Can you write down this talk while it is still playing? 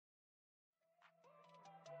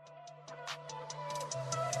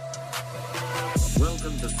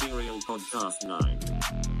Welcome to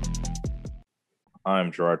SerialPodcastNine.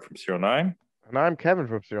 I'm Gerard from SerialNine. And I'm Kevin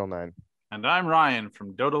from SerialNine. And I'm Ryan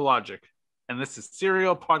from Dota Logic. And this is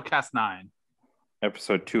SerialPodcastNine.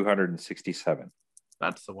 Episode 267.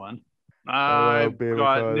 That's the one.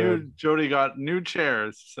 Jody got new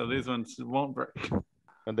chairs, so these ones won't break.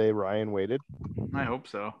 And they Ryan waited. I hope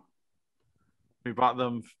so. We bought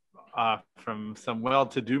them from some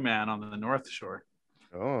well-to-do man on the North Shore.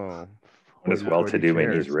 Oh. What is well-to-do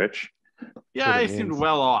mean? He's rich? Yeah, he seemed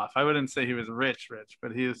well off. I wouldn't say he was rich,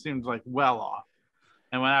 but he seemed like well off.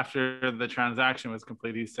 And when after the transaction was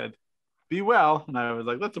complete, he said, "Be well." And I was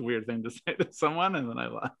like, that's a weird thing to say to someone. And then I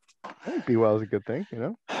left. I think be well is a good thing, you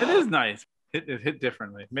know? It is nice. It hit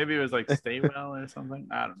differently. Maybe it was like stay well or something.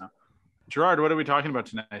 I don't know. Gerard, what are we talking about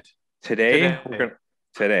tonight? Today or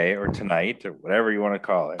tonight or whatever you want to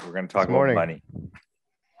call it, we're going to talk about money.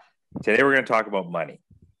 Today we're going to talk about money.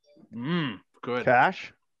 Good.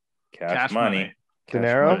 Cash money.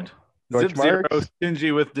 Dinero. Zip Zero Deutschmarks.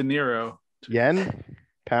 stingy with De Niro. Yen.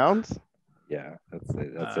 Pounds. Yeah, that's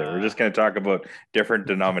it. We're just going to talk about different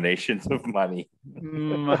denominations of money.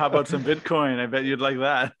 How about some Bitcoin? I bet you'd like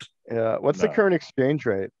that. Yeah. What's the current exchange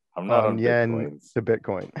rate? I'm not on yen Bitcoins. to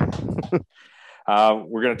Bitcoin.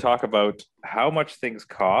 We're going to talk about how much things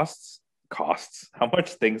cost, how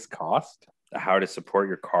to support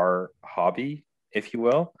your car hobby, if you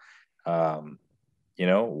will.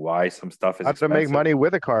 Why some stuff is How to make money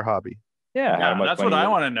with a car hobby. Yeah, that's what I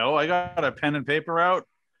want to know. I got a pen and paper out.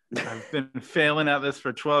 I've been failing at this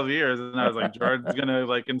for 12 years, and I was like, George's gonna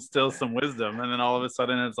like instill some wisdom, and then all of a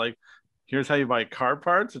sudden it's like, here's how you buy car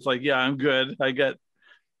parts. It's like, yeah, I'm good. I get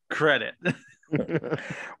credit.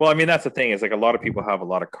 Well, I mean, that's the thing. Is like a lot of people have a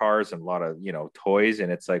lot of cars and a lot of toys,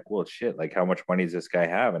 and it's like, well, shit. Like, how much money does this guy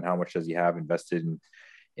have, and how much does he have invested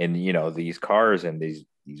in these cars and these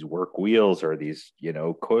work wheels or these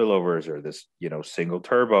coilovers or this single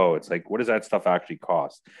turbo? It's like, what does that stuff actually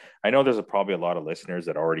cost? I know there's probably a lot of listeners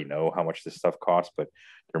that already know how much this stuff costs, but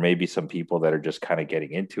there may be some people that are just kind of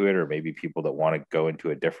getting into it, or maybe people that want to go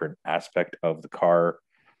into a different aspect of the car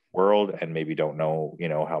world and maybe don't know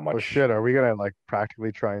how much. Oh shit, are we gonna like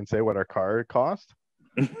practically try and say what our car cost?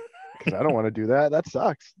 Because I don't want to do that. That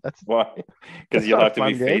sucks. That's why. Because you'll have to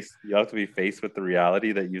be faced with the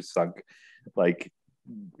reality that you sunk like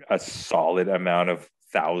a solid amount of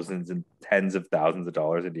thousands and tens of thousands of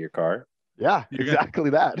dollars into your car. Yeah, exactly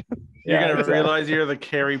that. You're gonna realize you're the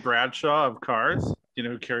Carrie Bradshaw of cars. You know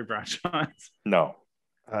who Carrie Bradshaw is? No.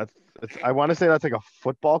 I want to say that's like a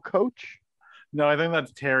football coach. No, I think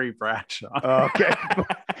that's Terry Bradshaw. Okay.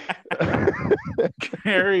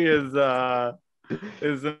 Carrie is the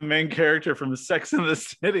main character from Sex and the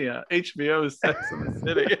City, HBO's Sex and the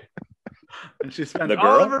City. And she spent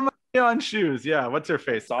all of her money on shoes. Yeah, what's her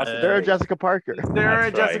face? Sarah Jessica Parker. Sarah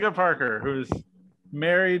Jessica Parker, who's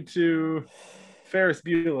married to Ferris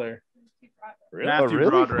Bueller. Really? Matthew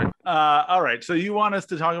Broderick. All right, so you want us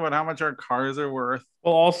to talk about how much our cars are worth?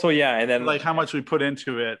 Well, also, yeah, and then like how much we put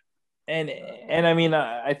into it. And I mean,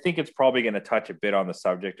 I think it's probably going to touch a bit on the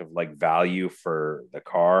subject of like value for the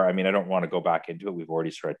car. I mean, I don't want to go back into it. We've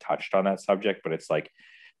already sort of touched on that subject, but it's like,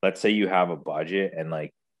 let's say you have a budget and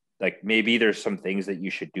like maybe there's some things that you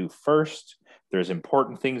should do first. There's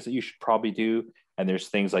important things that you should probably do. And there's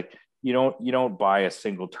things like, you don't buy a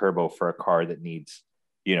single turbo for a car that needs,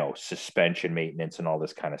 suspension maintenance and all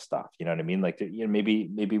this kind of stuff. You know what I mean? Like,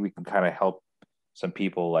 maybe we can kind of help some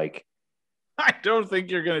people like, I don't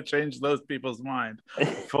think you're going to change those people's mind.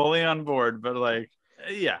 Fully on board, but like,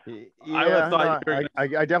 yeah.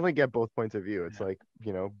 I definitely get both points of view. It's like,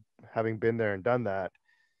 having been there and done that,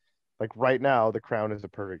 like right now, the Crown is a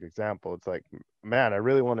perfect example. It's like, man, I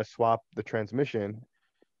really want to swap the transmission,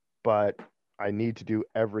 but I need to do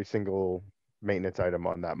every single maintenance item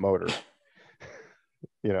on that motor.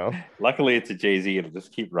 Luckily it's a JZ. It'll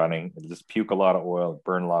just keep running. It'll just puke a lot of oil,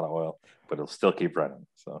 burn a lot of oil, but it'll still keep running.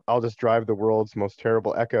 So I'll just drive the world's most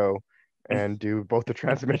terrible Echo and do both the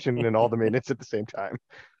transmission and all the maintenance at the same time.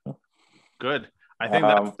 Good. I think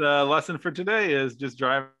that's the lesson for today is just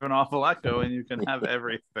drive an awful Echo and you can have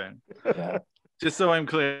everything. Yeah. Just so I'm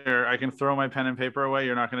clear, I can throw my pen and paper away.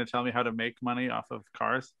 You're not going to tell me how to make money off of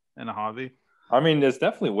cars in a hobby? I mean, there's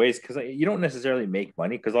definitely ways because you don't necessarily make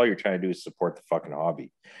money because all you're trying to do is support the fucking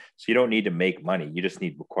hobby. So you don't need to make money. You just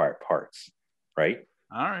need required parts, right?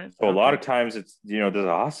 All right. So a lot of times it's, there's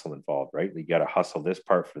a hustle involved, right? You got to hustle this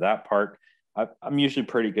part for that part. I'm usually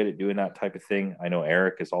pretty good at doing that type of thing. I know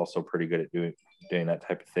Eric is also pretty good at doing that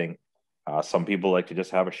type of thing. Some people like to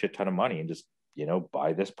just have a shit ton of money and just,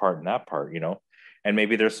 buy this part and that part, And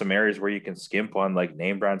maybe there's some areas where you can skimp on like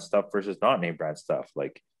name brand stuff versus not name brand stuff.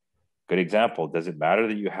 Like, Good example. Does it matter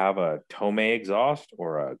that you have a Tomei exhaust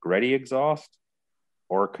or a Gretty exhaust?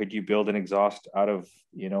 Or could you build an exhaust out of,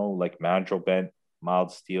 like mandrel bent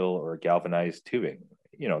mild steel or galvanized tubing?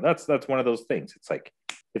 That's one of those things. It's like,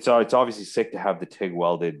 it's obviously sick to have the TIG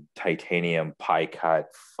welded titanium pie cut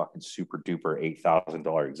fucking super duper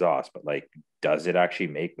 $8,000 exhaust, but like, does it actually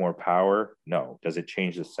make more power? No. Does it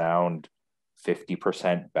change the sound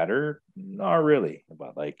 50% better? Not really.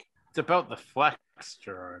 But like, it's about the flex,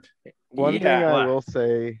 Gerard. One thing I will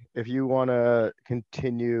say, if you want to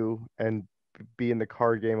continue and be in the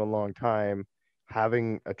car game a long time,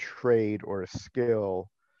 having a trade or a skill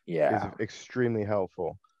is extremely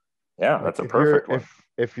helpful. Yeah, like that's a perfect one.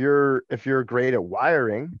 If you're great at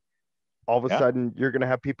wiring, all of a sudden you're going to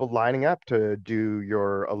have people lining up to do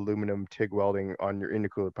your aluminum TIG welding on your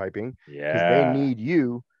intercooler piping because they need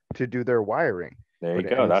you to do their wiring. There you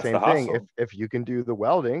go. That's the hustle. Thing. If you can do the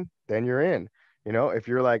welding, then you're in. If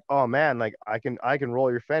you're like, oh man, like I can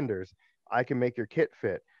roll your fenders, I can make your kit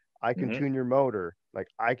fit, I can tune your motor, like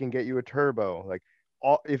I can get you a turbo, like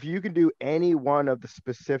if you can do any one of the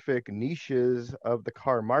specific niches of the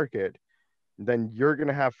car market, then you're going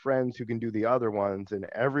to have friends who can do the other ones, and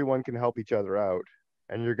everyone can help each other out,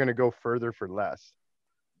 and you're going to go further for less.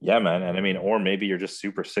 Yeah, man. And I mean, or maybe you're just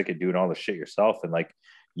super sick at doing all the shit yourself, and like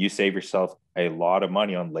you save yourself a lot of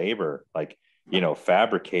money on labor, like,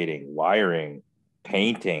 fabricating, wiring,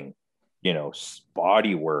 painting,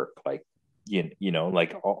 body work, like,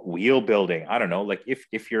 like wheel building. I don't know, like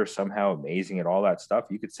if you're somehow amazing at all that stuff,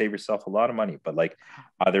 you could save yourself a lot of money. But like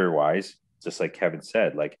otherwise, just like Kevin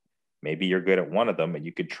said, like maybe you're good at one of them and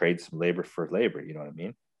you could trade some labor for labor. You know what I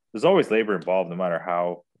mean? There's always labor involved, no matter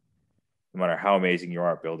how amazing you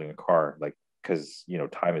are at building a car, like, because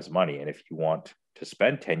time is money. And if you want to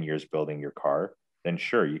spend 10 years building your car, then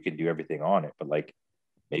sure, you can do everything on it. But like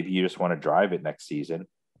maybe you just want to drive it next season,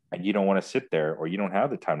 and you don't want to sit there, or you don't have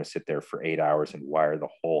the time to sit there for 8 hours and wire the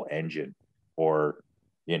whole engine, or,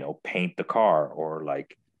 paint the car, or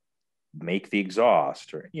like make the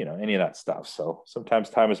exhaust, or, any of that stuff. So sometimes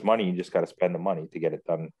time is money. You just got to spend the money to get it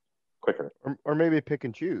done quicker. Or maybe pick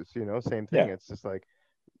and choose, same thing. Yeah. It's just like,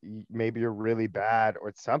 maybe you're really bad or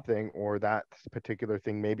it's something, or that particular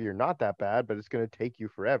thing, maybe you're not that bad, but it's going to take you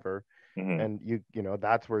forever. And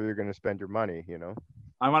that's where you're going to spend your money.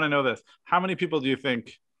 I want to know this. How many people do you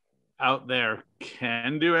think out there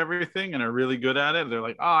can do everything and are really good at it? They're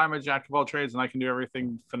like, oh, I'm a jack of all trades and I can do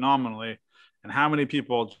everything phenomenally. And how many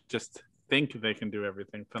people just think they can do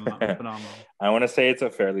everything phenomenally? I want to say it's a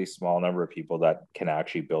fairly small number of people that can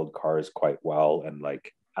actually build cars quite well. And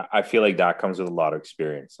like, I feel like that comes with a lot of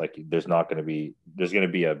experience. Like there's going to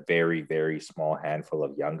be a very, very small handful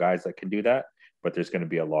of young guys that can do that, but there's going to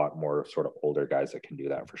be a lot more sort of older guys that can do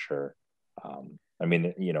that for sure. I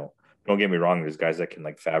mean, don't get me wrong. There's guys that can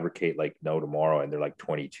like fabricate like no tomorrow, and they're like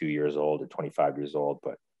 22 years old or 25 years old.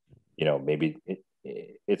 But, maybe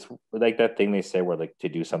it's like that thing they say where like to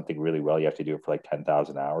do something really well, you have to do it for like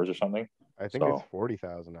 10,000 hours or something. I think it's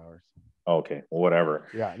 40,000 hours. Okay. Well, whatever.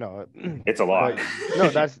 Yeah, no, it's a lot. No,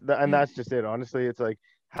 that's just it. Honestly, it's like,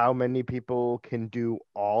 how many people can do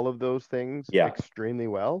all of those things extremely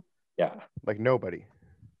well? Yeah. Like nobody.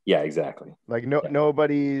 Yeah, exactly. Like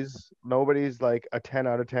nobody's like a 10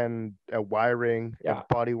 out of 10 at wiring, at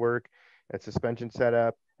body work, at suspension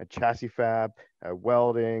setup, at chassis fab, at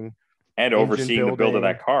welding, and overseeing the build of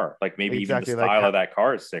that car. Like maybe even the style of that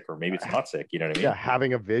car is sick, or maybe it's not sick. You know what I mean? Yeah,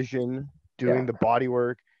 having a vision, doing the body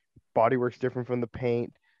work. Body work's different from the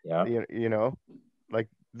paint. Yeah, like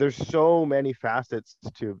there's so many facets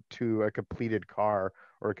to a completed car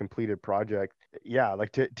or a completed project. Yeah,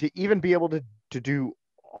 like to even be able to do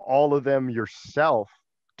all of them yourself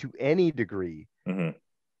to any degree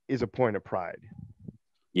is a point of pride.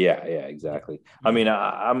 Yeah, exactly. I mean,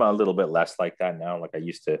 I'm a little bit less like that now. Like I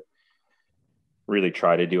used to really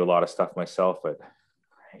try to do a lot of stuff myself, but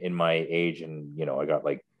in my age, and I got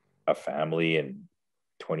like a family and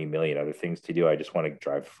 20 million other things to do. I just want to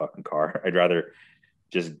drive a fucking car. I'd rather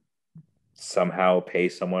just somehow pay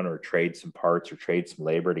someone or trade some parts or trade some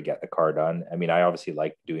labor to get the car done. I mean, I obviously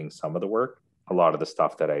like doing some of the work. A lot of the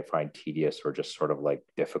stuff that I find tedious or just sort of like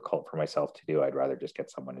difficult for myself to do, I'd rather just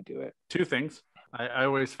get someone to do it. Two things. I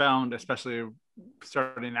always found, especially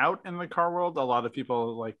starting out in the car world, a lot of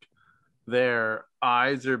people, like, their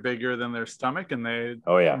eyes are bigger than their stomach, and they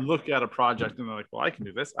look at a project and they're like, well, I can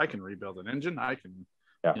do this. I can rebuild an engine. I can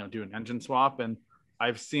do an engine swap. And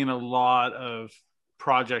I've seen a lot of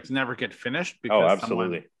projects never get finished because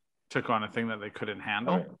someone took on a thing that they couldn't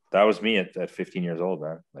handle. I mean, that was me at 15 years old,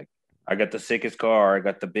 man. Like I got the sickest car. I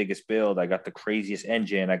got the biggest build. I got the craziest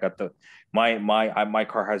engine. I got the my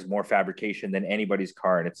car has more fabrication than anybody's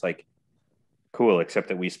car. And it's like, cool, except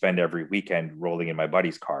that we spend every weekend rolling in my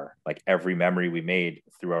buddy's car. Like every memory we made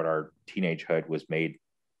throughout our teenagehood was made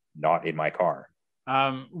not in my car.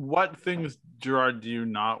 What things, Gerard, do you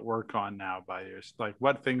not work on now by yours? Like,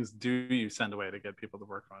 what things do you send away to get people to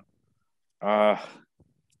work on?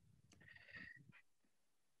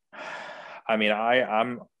 I mean,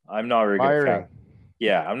 I'm not very good at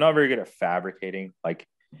I'm not very good at fabricating. Like,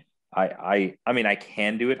 I mean, I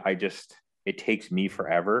can do it. It takes me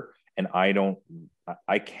forever, and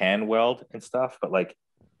I can weld and stuff, but like,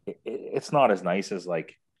 it's not as nice as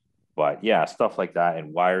like. But yeah, stuff like that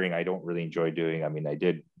and wiring, I don't really enjoy doing. I mean, I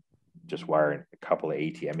did just wiring a couple of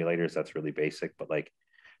AT emulators. That's really basic, but like,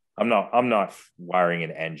 I'm not wiring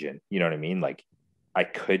an engine. You know what I mean? Like, I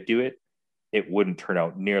could do it. It wouldn't turn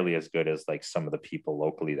out nearly as good as like some of the people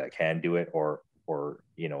locally that can do it, or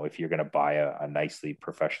if you're going to buy a nicely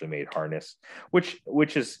professionally made harness, which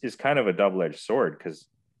is kind of a double-edged sword, because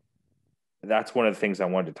that's one of the things I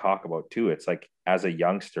wanted to talk about too. It's like, as a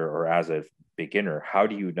youngster or as a beginner, how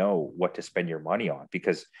do you know what to spend your money on?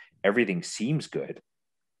 Because everything seems good.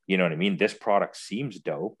 You know what I mean? This product seems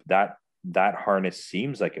dope. That harness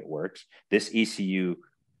seems like it works. This ECU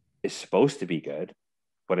is supposed to be good,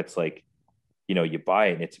 but it's like, you buy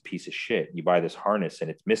it and it's a piece of shit. You buy this harness and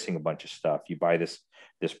it's missing a bunch of stuff. You buy this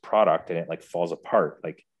product and it like falls apart.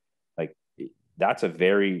 Like that's a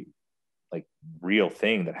very like real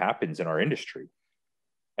thing that happens in our industry.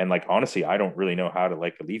 And like, honestly, I don't really know how to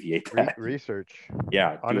like alleviate that. Research.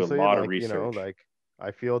 Yeah, honestly, do a lot like, of research.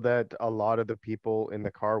 I feel that a lot of the people in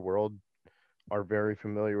the car world are very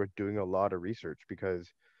familiar with doing a lot of research, because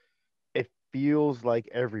it feels like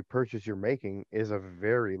every purchase you're making is a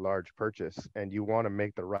very large purchase and you want to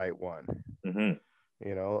make the right one.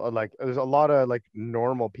 Mm-hmm. Like there's a lot of like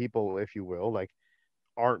normal people, if you will, like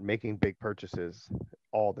aren't making big purchases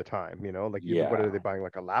all the time. Like, what are they buying?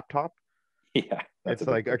 Like a laptop? Yeah, it's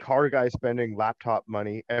like a car guy spending laptop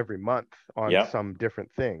money every month on some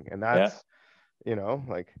different thing, and that's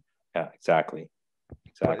like, yeah, exactly.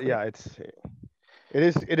 But yeah,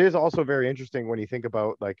 it is also very interesting when you think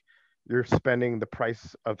about like, you're spending the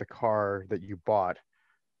price of the car that you bought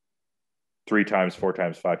 3 times, 4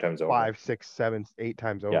 times, 5 times over, 5, 6, 7, 8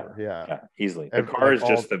 times over. Yeah, easily. The car is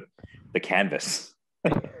just the canvas.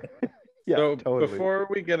 Yeah, so totally. Before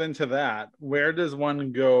we get into that, where does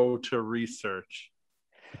one go to research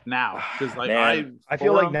now? Because like, I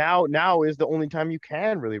feel like now is the only time you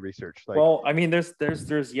can really research. Like, well, I mean,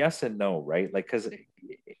 there's yes and no, right? Like, because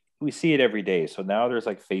we see it every day. So now there's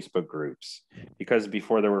like Facebook groups, because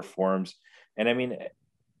before there were forums. And I mean,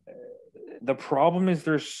 the problem is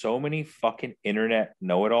there's so many fucking internet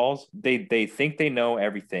know-it-alls. They think they know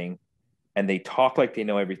everything and they talk like they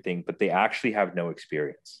know everything, but they actually have no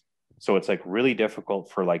experience. So it's like really difficult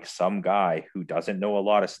for like some guy who doesn't know a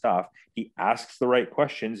lot of stuff. He asks the right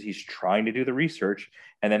questions. He's trying to do the research.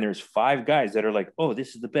 And then there's 5 guys that are like, oh,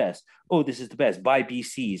 this is the best. Oh, this is the best. Buy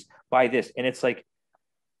BCs, buy this. And it's like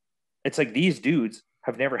these dudes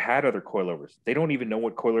have never had other coilovers. They don't even know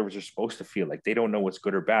what coilovers are supposed to feel like. They don't know what's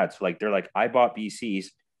good or bad. So like, they're like, I bought BCs.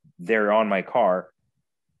 They're on my car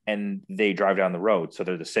and they drive down the road. So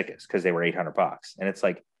they're the sickest because they were $800. And it's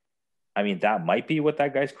like, I mean, that might be what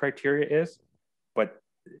that guy's criteria is, but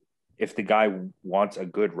if the guy wants a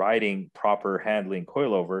good riding, proper handling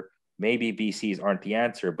coilover, maybe BCs aren't the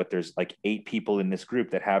answer, but there's like 8 people in this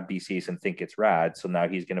group that have BCs and think it's rad. So now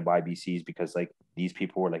he's going to buy BCs because like these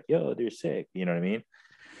people were like, yo, they're sick. You know what I mean?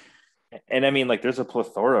 And I mean, like, there's a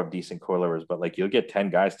plethora of decent coilovers, but like, you'll get 10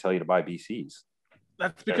 guys tell you to buy BCs.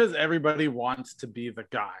 That's because everybody wants to be the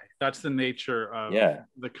guy. That's the nature of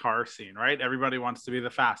the car scene, right? Everybody wants to be the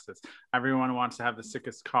fastest. Everyone wants to have the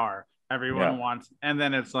sickest car. Everyone wants, and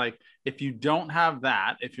then it's like, if you don't have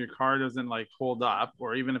that, if your car doesn't like hold up,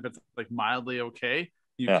 or even if it's like mildly okay,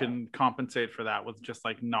 you can compensate for that with just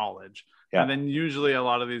like knowledge. And then usually a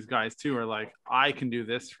lot of these guys too are like, I can do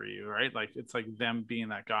this for you, right? Like, it's like them being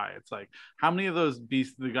that guy. It's like, how many of those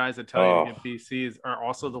the guys that tell you to get BCs are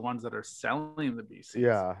also the ones that are selling the BCs?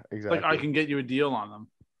 Yeah, exactly. Like, I can get you a deal on them.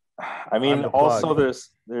 I mean, also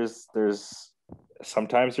there's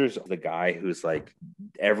sometimes there's the guy who's like,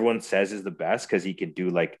 everyone says is the best because he can do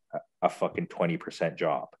like a fucking 20%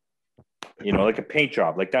 job. Like a paint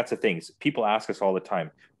job. Like, that's the thing. People ask us all the time,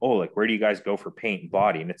 oh, like, where do you guys go for paint and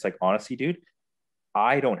body? And it's like, honestly, dude,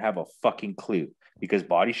 I don't have a fucking clue, because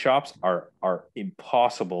body shops are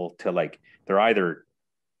impossible to like, they're either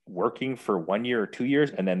working for 1 year or 2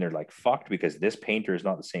 years and then they're like fucked because this painter is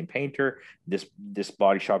not the same painter. This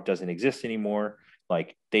body shop doesn't exist anymore.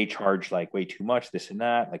 like they charge like way too much, this and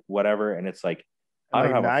that, like whatever. And it's like, And I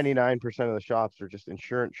don't like have 99% of the shops are just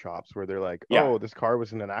insurance shops where they're like, Yeah. oh, this car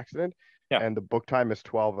was in an accident Yeah. and the book time is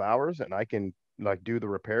 12 hours and I can like do the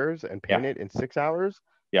repairs and paint Yeah. it in 6 hours.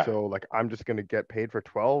 Yeah. So like I'm just going to get paid for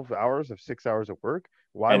 12 hours of 6 hours of work.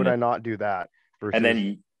 Why And would then- I not do that? Versus, and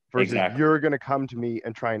then exactly. you're going to come to me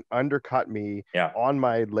and try and undercut me Yeah. on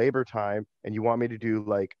my labor time, and you want me to do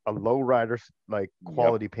like a low rider like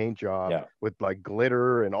quality paint job Yeah. with like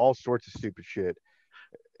glitter and all sorts of stupid shit.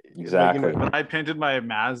 Exactly. Like, When I painted my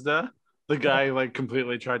Mazda, the guy like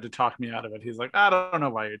completely tried to talk me out of it. He's like, I don't know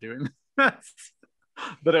why you're doing this.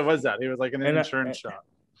 But it was that. He was like in an insurance shop.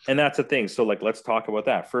 And that's the thing. So like, let's talk about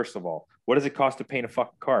that. First of all, what does it cost to paint a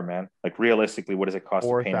fucking car, man? Like realistically, what does it cost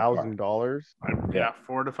to paint a car? $4,000. Yeah,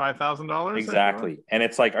 $4,000 to $5,000. Exactly. And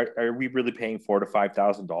it's like, are we really paying $4,000 to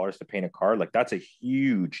 $5,000 to paint a car? Like that's a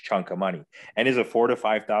huge chunk of money. And is a $4,000 to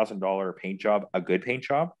 $5,000 paint job a good paint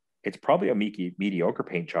job? It's probably a mediocre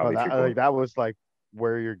paint job. Like that was like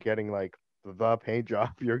where you're getting like the paint job.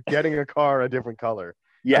 You're getting a car a different color.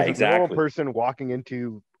 Yeah, As a exactly. normal person walking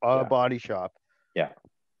into a body shop. Yeah.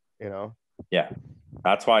 You know. Yeah.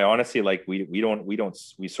 That's why honestly, like we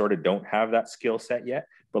sort of don't have that skill set yet.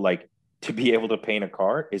 But like to be able to paint a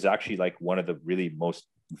car is actually like one of the really most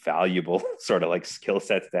valuable sort of like skill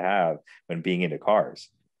sets to have when being into cars,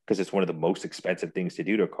 because it's one of the most expensive things to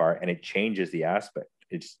do to a car, and it changes the aspect.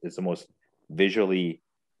 It's the most visually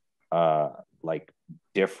like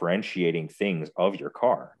differentiating things of your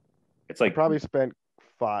car. It's like I probably spent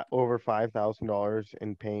over $5,000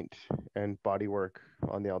 in paint and body work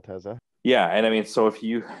on the Altezza. Yeah, and I mean, so if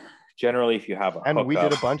you have a and we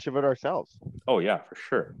hookup, did a bunch of it ourselves. Oh yeah, for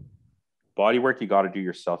sure. Body work you got to do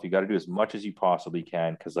yourself. You got to do as much as you possibly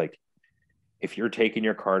can, because like if you're taking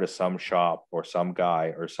your car to some shop or some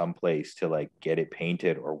guy or some place to like get it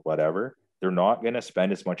painted or whatever, they're not going to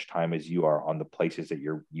spend as much time as you are on the places that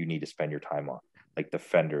you need to spend your time on, like the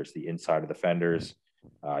fenders, the inside of the fenders,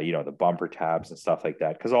 the bumper tabs and stuff like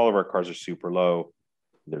that. Because all of our cars are super low,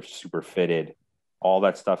 they're super fitted. All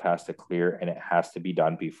that stuff has to clear, and it has to be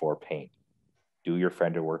done before paint. Do your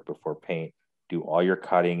fender work before paint. Do all your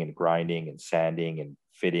cutting and grinding and sanding and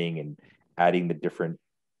fitting and adding the different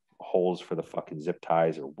holes for the fucking zip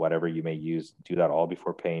ties or whatever you may use. Do that all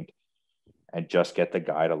before paint, and just get the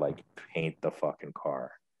guy to like paint the fucking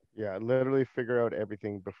car. Yeah, literally figure out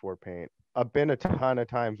everything before paint. I've been a ton of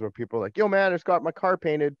times where people are like, yo man, I just got my car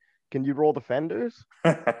painted. Can you roll the fenders?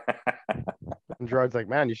 And Gerard's like,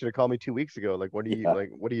 man, you should have called me 2 weeks ago. Like, what are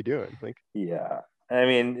you doing? Like, yeah. I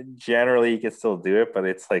mean, generally you can still do it, but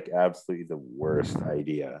it's like absolutely the worst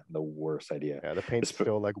idea. Yeah, the paint's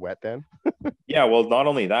still like wet then. Yeah, well, not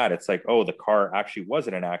only that, it's like, oh, the car actually was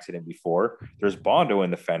in an accident before. There's Bondo in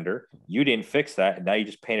the fender. You didn't fix that, and now you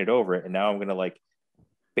just painted over it. And now I'm gonna like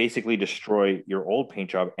basically destroy your old paint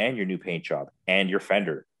job and your new paint job and your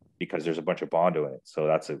fender because there's a bunch of Bondo in it. So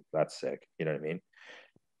that's sick. You know what I mean?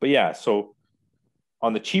 But yeah, so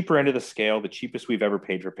on the cheaper end of the scale, the cheapest we've ever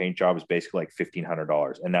paid for a paint job is basically like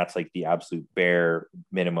 $1,500. And that's like the absolute bare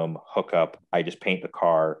minimum hookup. I just paint the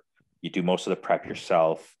car. You do most of the prep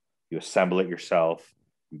yourself. You assemble it yourself.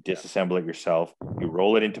 You disassemble it yourself. You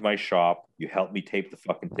roll it into my shop. You help me tape the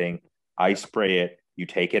fucking thing. I spray it. You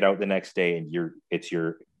take it out the next day, and you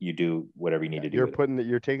do whatever you need to do.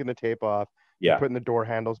 You're taking the tape off. Yeah. You're putting the door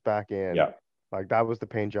handles back in. Yeah. Like that was the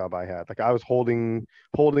paint job I had. Like I was holding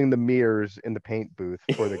the mirrors in the paint booth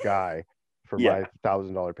for the guy for my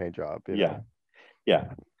 $1,000 paint job. You know?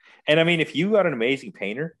 Yeah. And I mean, if you got an amazing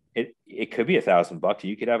painter, it could be $1,000.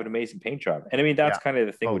 You could have an amazing paint job. And I mean, that's kind of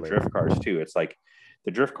the thing with drift cars too. It's like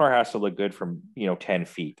the drift car has to look good from 10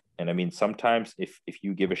 feet. And I mean, sometimes if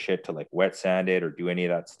you give a shit to like wet sand it or do any of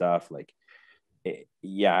that stuff, like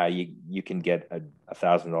you can get a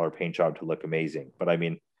 $1,000 paint job to look amazing. But I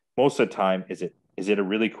mean, most of the time, is it a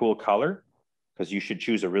really cool color? Because you should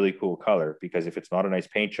choose a really cool color, because if it's not a nice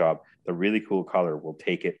paint job, the really cool color will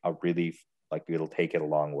take it it'll take it a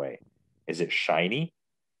long way. Is it shiny?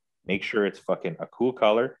 Make sure it's fucking a cool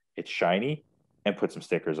color. It's shiny, and put some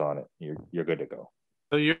stickers on it. You're good to go.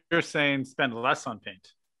 So you're saying spend less on paint,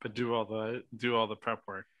 but do all the prep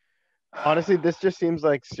work. Honestly, this just seems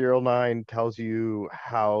like SerialNine tells you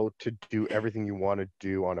how to do everything you want to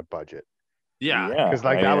do on a budget. Yeah, because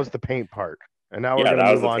that was the paint part, and now we're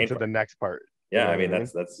gonna move on to the next part. Yeah, I mean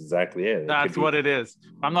that's exactly it. That's what it is.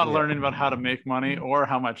 I'm not learning about how to make money or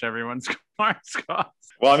how much everyone's cars cost.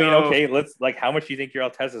 Well, I mean, okay, let's how much do you think your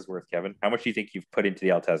Altezza is worth, Kevin? How much do you think you've put into the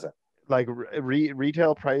Altezza? Like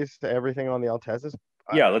retail price to everything on the Altezza?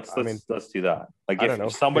 Yeah, let's do that. Like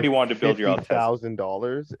if somebody wanted to build your Altezza,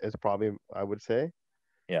 $50,000 is probably, I would say.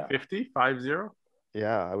 Yeah. 50?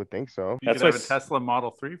 Yeah, I would think so. You could have a Tesla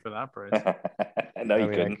Model 3 for that price. No, you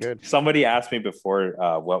couldn't. Could. Somebody asked me before,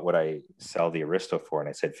 what would I sell the Aristo for? And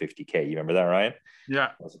I said 50K. You remember that, Ryan?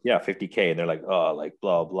 Yeah. I was like, yeah, 50K. And they're like, oh, like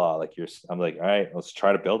blah, blah. Like I'm like, all right, let's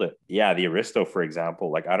try to build it. Yeah. The Aristo, for example,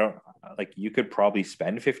 like you could probably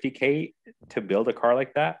spend 50K to build a car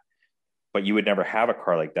like that, but you would never have a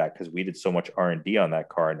car like that because we did so much R&D on that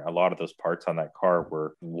car. And a lot of those parts on that car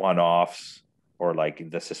were one-offs, or like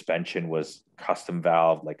the suspension was custom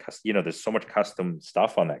valve, like, there's so much custom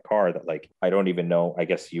stuff on that car that like, I don't even know, I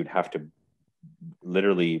guess you'd have to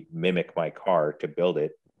literally mimic my car to build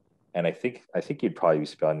it. And I think you'd probably be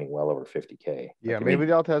spending well over 50K. Yeah, like, maybe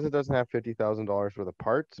the Altezza doesn't have $50,000 worth of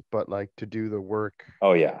parts, but like to do the work.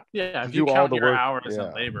 Oh yeah. Yeah, if do you all count the your work, hours yeah.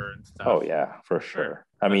 and labor and stuff. Oh yeah, for sure.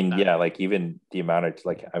 I mean, yeah, like even the amount of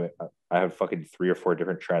like, I have fucking 3 or 4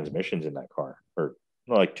 different transmissions in that car, or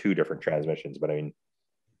not like 2 different transmissions, but I mean,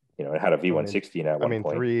 it had a V160 at one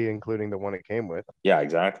point. 3, including the one it came with. Yeah,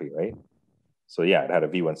 exactly. Right. So yeah, it had a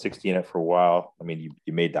V160 in it for a while. I mean,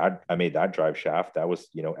 you made that. I made that drive shaft. That was,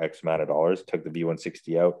 X amount of dollars. Took the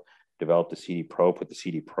V160 out, developed the CD Pro, put the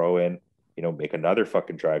CD Pro in. Make another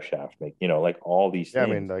fucking drive shaft. Make like all these things.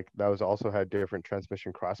 I mean, like that was also had different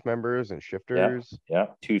transmission cross members and shifters. Yeah.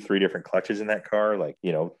 2-3 different clutches in that car. Like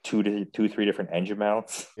 2-3 different engine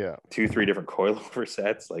mounts. Yeah. 2-3 different coilover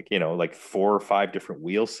sets. Like 4 or 5 different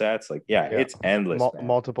wheel sets. Like it's endless.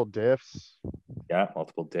 Multiple diffs. Yeah,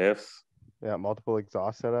 multiple diffs. Yeah, multiple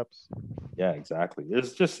exhaust setups. Yeah, exactly.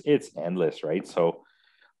 It's endless, right? So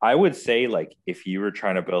I would say, like, if you were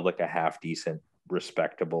trying to build like a half decent,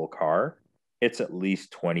 respectable car, it's at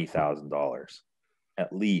least $20,000.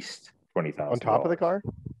 At least $20,000 on top of the car.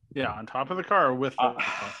 Yeah, on top of the car, with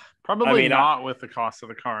probably not with the cost of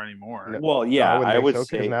the car anymore. Well, yeah, I would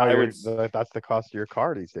say that's the cost of your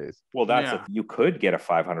car these days. Well, you could get a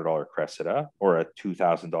 $500 Cressida or a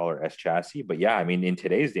 $2,000 S chassis, but yeah, I mean, in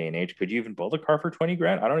today's day and age, could you even build a car for 20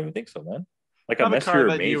 grand? I don't even think so, man. Like, not unless you're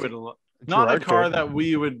amazing. Not a car that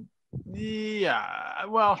we would. Yeah,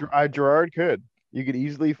 well, Gerard could. You could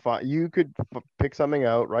easily pick something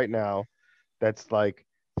out right now that's like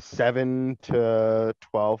 7,000 to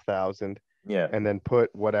 12,000. Yeah, and then put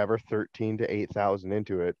whatever 13,000 to 8,000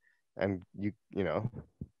 into it, and you know,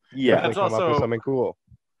 that's come up with something cool.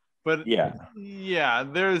 But yeah,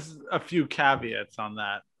 there's a few caveats on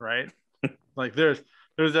that, right? Like there's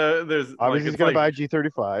obviously like, he's gonna buy a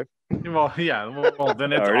G35. Well, yeah. Well,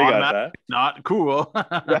 then it's on that. Not cool.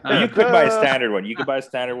 You could buy a standard one. You could buy a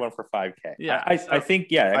standard one for $5,000. Yeah, I think.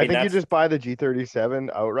 Yeah, I think you just buy the G37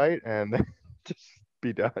 outright and just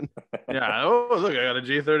be done. Yeah. Oh, look, I got a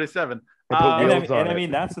G37. I mean,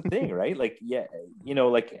 that's the thing, right? Like, yeah,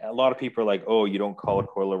 like a lot of people are like, oh, you don't call it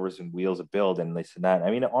coilovers and wheels a build and this and that.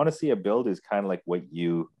 I mean, honestly, a build is kind of like what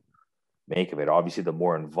you make of it. Obviously, the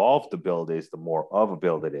more involved the build is, the more of a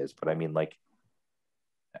build it is. But I mean, like,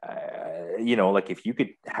 like if you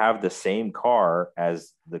could have the same car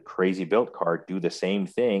as the crazy built car, do the same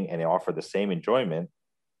thing and offer the same enjoyment,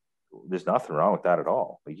 there's nothing wrong with that at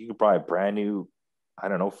all. Like, you could buy a brand new, I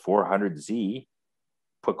don't know, 400Z,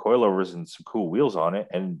 put coilovers and some cool wheels on it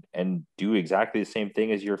and do exactly the same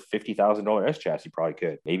thing as your $50,000 S chassis probably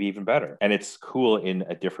could, maybe even better. And it's cool in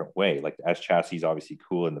a different way. Like, the S chassis is obviously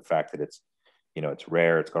cool in the fact that it's, it's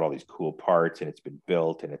rare, it's got all these cool parts and it's been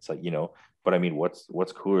built and it's like, but I mean, what's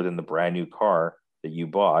cooler than the brand new car that you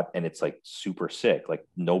bought and it's like super sick? Like,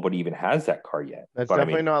 nobody even has that car yet. That's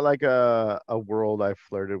definitely not like a world I've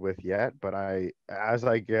flirted with yet, but as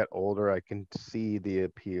I get older, I can see the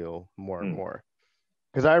appeal more and more.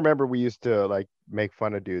 Because I remember we used to like make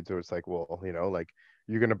fun of dudes. It was like, well, like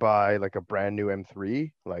you're gonna buy like a brand new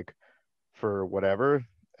M3 like for whatever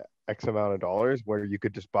X amount of dollars, where you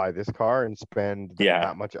could just buy this car and spend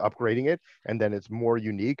that much upgrading it, and then it's more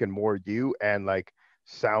unique and more you, and like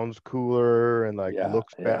sounds cooler and like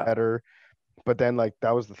looks better. But then like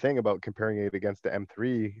that was the thing about comparing it against the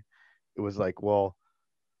M3. It was like, well,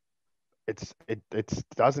 it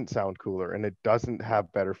doesn't sound cooler and it doesn't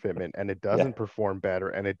have better fitment and it doesn't perform better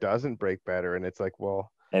and it doesn't brake better, and it's like, well,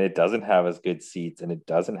 and it doesn't have as good seats and it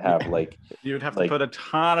doesn't have like you would have to put a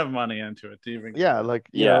ton of money into it to even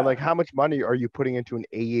like how much money are you putting into an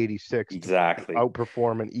A86 exactly to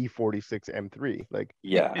outperform an E46 M3? Like,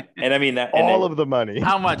 and I mean that all of the money.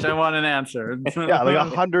 How much? I want an answer. Like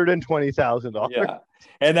 $120,000. Yeah,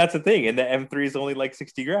 and that's the thing. And the M3 is only like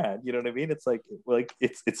 60 grand. You know what I mean? It's like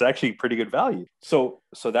it's actually pretty good value. So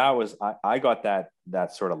that was I got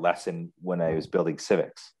that sort of lesson when I was building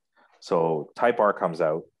Civics. So Type R comes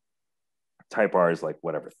out. Type R is like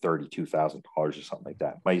whatever, $32,000 or something like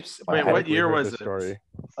that. Wait, what year was it?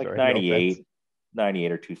 Like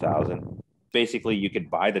 98 or 2000. basically you could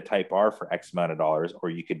buy the Type R for X amount of dollars, or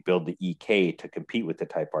you could build the EK to compete with the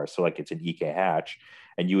Type R. So like it's an EK hatch,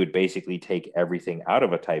 and you would basically take everything out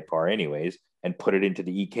of a Type R anyways and put it into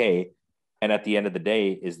the EK. And at the end of the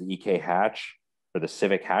day, is the EK hatch or the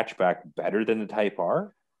Civic hatchback better than the Type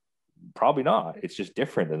R? Probably not. It's just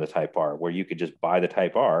different than the Type R, where you could just buy the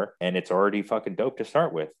Type R and it's already fucking dope to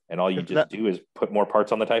start with. And all you just do is put more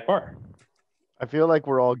parts on the Type R. I feel like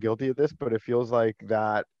we're all guilty of this, but it feels like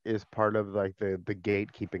that is part of like the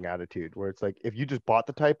gatekeeping attitude, where it's like if you just bought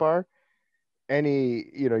the Type R,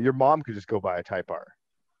 your mom could just go buy a Type R.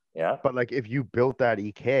 Yeah. But like if you built that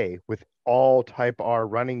EK with all Type R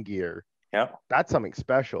running gear, yeah, that's something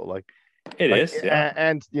special. Like it is. Yeah.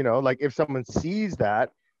 And like if someone sees that,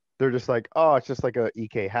 they're just like, oh, it's just like a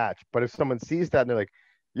EK hatch. But if someone sees that and they're like,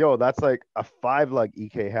 yo, that's like a 5-lug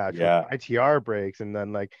EK hatch with ITR brakes, and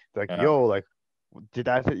then like yo, like did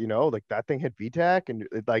that hit, like that thing hit VTAC, and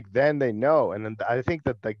like then they know. And then I think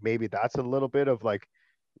that like maybe that's a little bit of like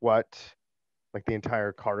what like the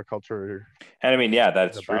entire car culture. And I mean, yeah,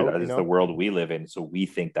 that's true. That is the world we live in. So we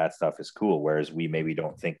think that stuff is cool, whereas we maybe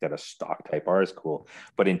don't think that a stock Type R is cool.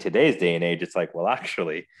 But in today's day and age, it's like, well,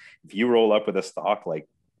 actually, if you roll up with a stock like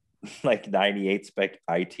 98 spec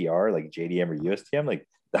ITR, like JDM or USTM, like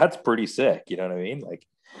that's pretty sick. You know what I mean? Like,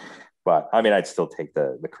 but I mean, I'd still take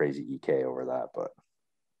the crazy EK over that. But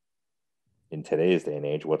in today's day and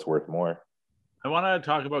age, what's worth more? I want to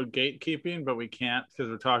talk about gatekeeping, but we can't because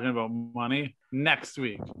we're talking about money next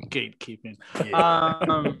week. Gatekeeping.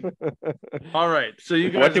 All right. So you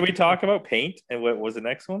guys, what did we talk about? Paint, and what was the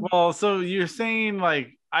next one? Well, so you're saying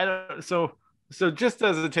like I don't. So just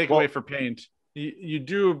as a takeaway for paint, you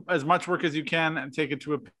do as much work as you can and take it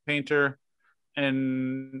to a painter,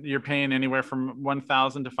 and you're paying anywhere from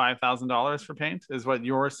 $1,000 to $5,000 for paint. Is what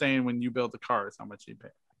you're saying when you build the car is how much you pay.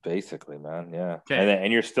 Basically, man. Yeah. Okay.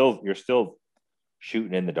 And you're still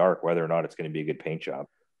shooting in the dark whether or not it's going to be a good paint job,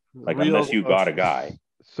 like unless you got a guy.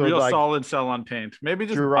 So real like, solid sell on paint. Maybe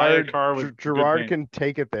just buy a car with Gerard can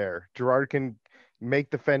take it there. Gerard can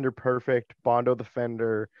make the fender perfect, bondo the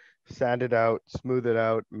fender, sand it out, smooth it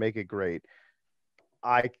out, make it great.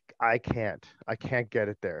 I can't get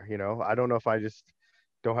it there. I don't know if I just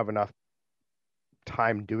don't have enough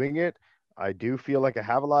time doing it. I do feel like I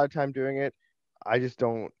have a lot of time doing it. I just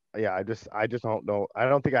don't. Yeah, I just don't know. I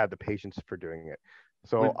don't think I have the patience for doing it.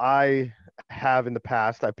 So I have in the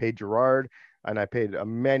past, I paid Gerard and I paid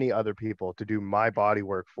many other people to do my body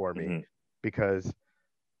work for me, because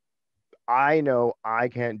I know I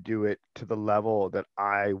can't do it to the level that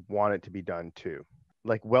I want it to be done to.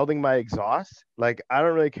 Like welding my exhaust, like I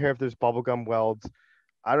don't really care if there's bubblegum welds.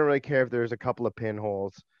 I don't really care if there's a couple of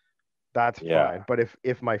pinholes. That's fine. But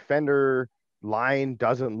if my fender line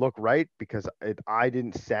doesn't look right because I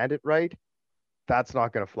didn't sand it right, that's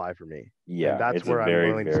not going to fly for me. Yeah, and that's where I'm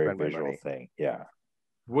willing to spend my money. Thing. Yeah.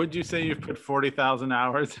 Would you say you've put 40,000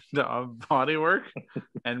 hours into body work?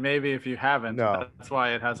 And maybe if you haven't, that's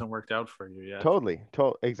why it hasn't worked out for you yet. Totally.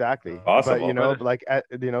 Exactly. Possible. But like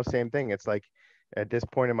same thing. It's like at this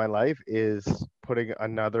point in my life is putting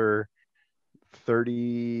another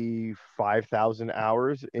 35,000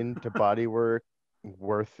 hours into body work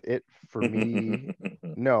worth it for me?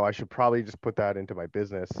 No, I should probably just put that into my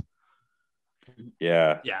business.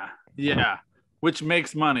 Yeah. Which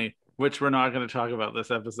makes money, which we're not going to talk about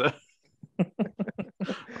this episode.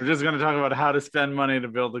 We're just going to talk about how to spend money to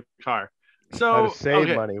build a car. So how to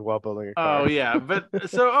save money while building a car. Oh yeah, but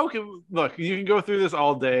so okay, look, you can go through this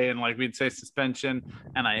all day, and like we'd say suspension,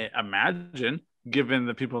 and I imagine, given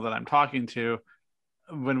the people that I'm talking to,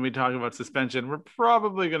 when we talk about suspension, we're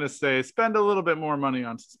probably going to say spend a little bit more money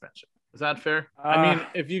on suspension. Is that fair? I mean,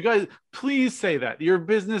 if you guys please say that your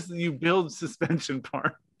business, you build suspension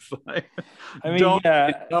parts. Like, I mean,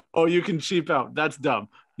 you can cheap out. That's dumb.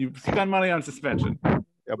 You spend money on suspension.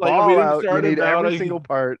 You need every single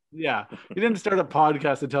part. Yeah, you didn't start a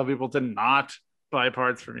podcast to tell people to not buy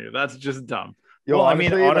parts from you. That's just dumb.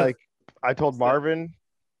 Honestly, like I told Marvin,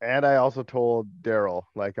 and I also told Daryl.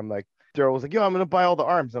 Like I'm like. Daryl was like, yo, I'm going to buy all the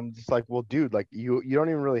arms. I'm just like, well, dude, like you don't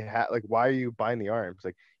even really have, like, why are you buying the arms?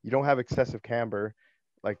 Like, you don't have excessive camber,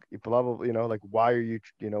 like blah, blah, blah, like, why are you,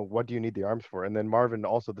 what do you need the arms for? And then Marvin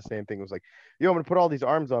also the same thing was like, yo, I'm going to put all these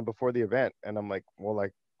arms on before the event. And I'm like, well,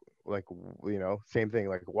 same thing.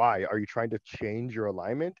 Like, why are you trying to change your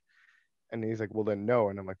alignment? And he's like, well, then no.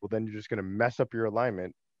 And I'm like, well, then you're just going to mess up your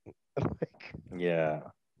alignment.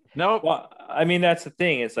 No. Well, I mean, that's the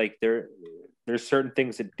thing. It's like there's certain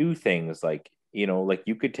things that do things like, like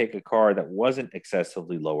you could take a car that wasn't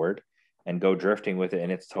excessively lowered and go drifting with it,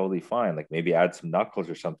 and it's totally fine. Like maybe add some knuckles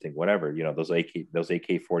or something, whatever, you know, those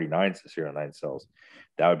AK-49s the Serial 9 sells.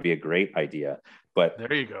 That would be a great idea. But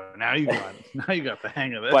there you go. Now you got the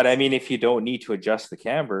hang of it. But I mean, if you don't need to adjust the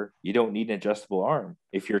camber, you don't need an adjustable arm.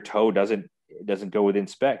 If your toe doesn't go within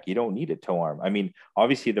spec, you don't need a toe arm. I mean,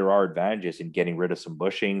 obviously there are advantages in getting rid of some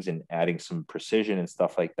bushings and adding some precision and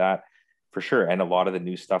stuff like that, for sure. And a lot of the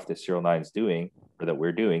new stuff that Serial 9 is doing, or that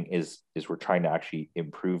we're doing, is we're trying to actually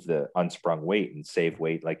improve the unsprung weight and save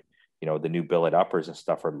weight. Like, you know, the new billet uppers and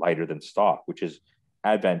stuff are lighter than stock, which is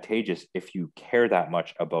advantageous if you care that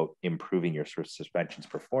much about improving your sort of suspension's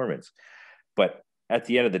performance. But at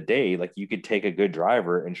the end of the day, like, you could take a good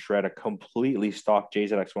driver and shred a completely stock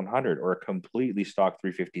JZX 100 or a completely stock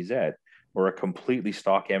 350Z or a completely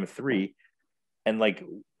stock M3, and like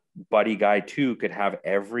Buddy Guy 2 could have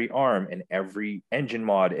every arm and every engine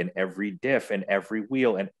mod and every diff and every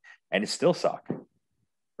wheel, and it still suck,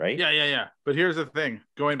 right? Yeah. But here's the thing,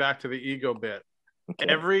 going back to the ego bit. Okay.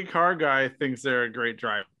 Every car guy thinks they're a great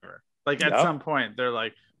driver. Like at some point they're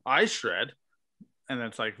like, I shred. And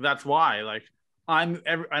it's like, that's why, like, and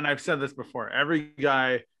I've said this before, every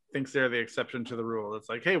guy thinks they're the exception to the rule. It's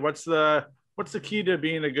like, hey, what's the key to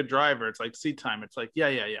being a good driver? It's like seat time. It's like,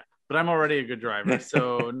 yeah. But I'm already a good driver.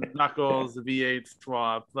 So knuckles, the V8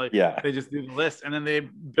 swap, like they just do the list, and then they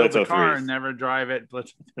build the car and never drive it.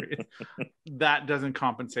 That doesn't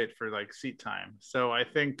compensate for like seat time. So I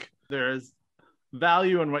think there's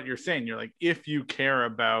value in what you're saying. You're like, if you care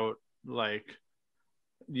about like,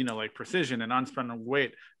 you know, like precision and unsprung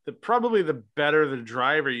weight, probably the better the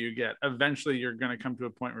driver you get, eventually you're going to come to a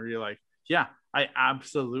point where you're like, yeah, I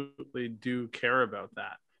absolutely do care about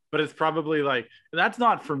that. But it's probably like, that's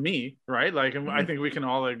not for me, right? Like, I think we can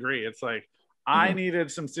all agree. It's like, I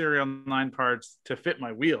needed some Serial 9 parts to fit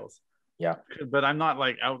my wheels. Yeah. But I'm not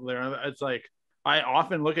like out there. It's like, I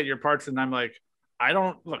often look at your parts and I'm like,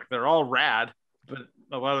 they're all rad, but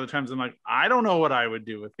a lot of the times I'm like, I don't know what I would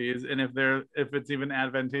do with these. And if it's even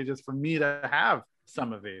advantageous for me to have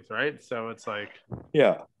some of these, right? So it's like,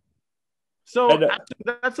 yeah. So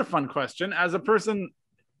that's a fun question. As a person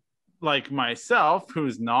like myself,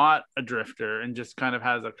 who's not a drifter and just kind of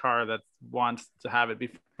has a car that wants to have it be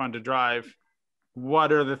fun to drive,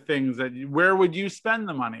 what are the things where would you spend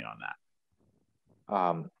the money on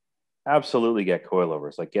that? Absolutely get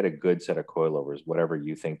coilovers. Like, get a good set of coilovers, whatever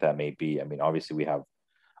you think that may be. I mean, obviously we have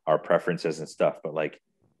our preferences and stuff, but like,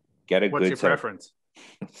 get a What's good your set preference?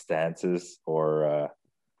 Of stances or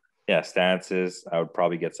stances. I would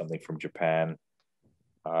probably get something from Japan,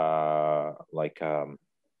 like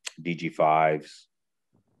DG5s,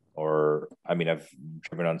 or I mean, I've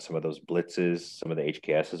driven on some of those Blitzes. Some of the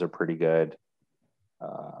HKSs are pretty good.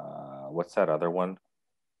 What's that other one?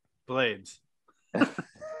 Blades.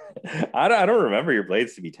 I don't remember your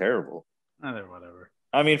blades to be terrible. Whatever.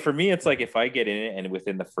 I mean, for me, it's like, if I get in it and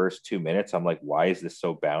within the first 2 minutes, I'm like, why is this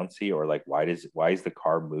so bouncy? Or like, why is the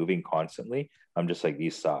car moving constantly? I'm just like,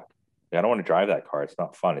 these suck. Like, I don't want to drive that car. It's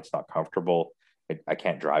not fun. It's not comfortable. I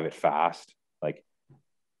can't drive it fast. Like,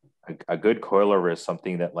 a good coilover is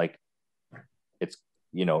something that, like, it's,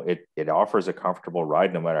 you know, it offers a comfortable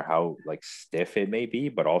ride no matter how like stiff it may be,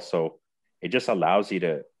 but also it just allows you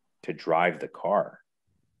to drive the car.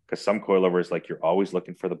 Because some coilovers, like, you're always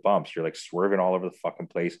looking for the bumps. You're like swerving all over the fucking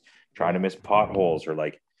place, trying to miss potholes, or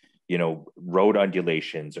like, you know, road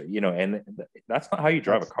undulations, or, you know, and that's not how you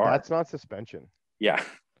drive a car. That's not suspension. Yeah.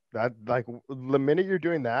 That, like, the minute you're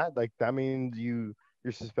doing that, like, that means your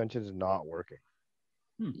suspension is not working.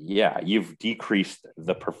 Yeah, you've decreased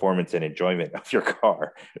the performance and enjoyment of your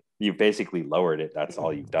car. You've basically lowered it. That's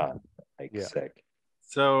all you've done. Like, sick.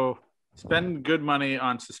 So spend good money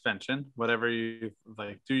on suspension, whatever you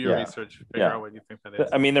like, do your research, figure out what you think that is.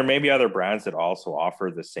 I mean, there may be other brands that also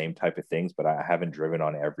offer the same type of things, but I haven't driven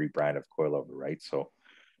on every brand of coilover, right? So,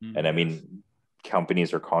 and I mean,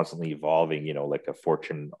 companies are constantly evolving, you know, like a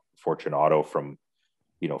Fortune Auto from,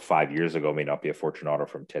 you know, 5 years ago may not be a Fortune Auto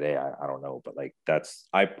from today. I don't know, but like,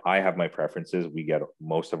 I have my preferences. We get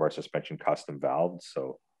most of our suspension custom valved.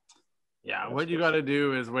 So yeah, what you got to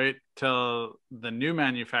do is wait till the new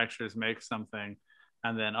manufacturers make something,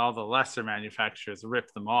 and then all the lesser manufacturers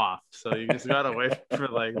rip them off. So you just got to wait for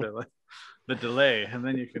like the delay, and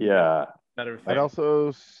then you can better thing. I'd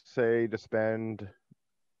also say to spend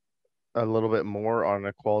a little bit more on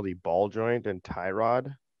a quality ball joint and tie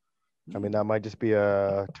rod. I mean, that might just be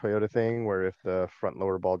a Toyota thing where if the front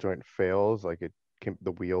lower ball joint fails, like,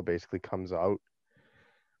 the wheel basically comes out.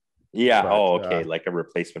 Yeah. But, okay. Like a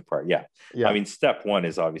replacement part. Yeah. I mean, step one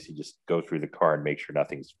is obviously just go through the car and make sure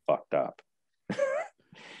nothing's fucked up.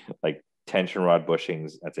 Like, tension rod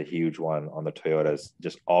bushings, that's a huge one on the Toyotas.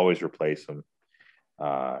 Just always replace them.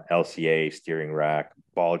 LCA, steering rack,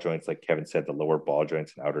 ball joints, like Kevin said, the lower ball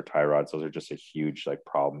joints and outer tie rods, those are just a huge like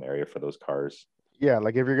problem area for those cars. Yeah,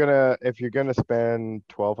 like if you're gonna spend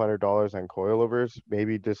 $1,200 on coilovers,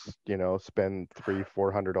 maybe just spend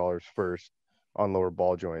 $300-400 first on lower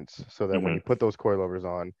ball joints, so that when you put those coilovers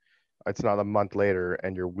on, it's not a month later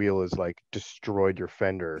and your wheel is like destroyed your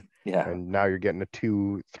fender. Yeah. And now you're getting a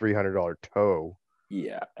 $200-300 tow.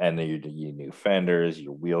 Yeah, and then you new fenders,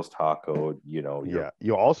 your wheels tacoed, Yeah,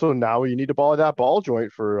 you also now you need to buy that ball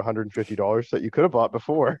joint for $150 that you could have bought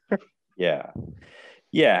before. Yeah.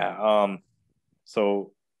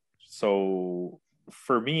 So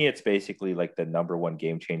for me, it's basically like the number one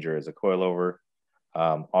game changer is a coilover.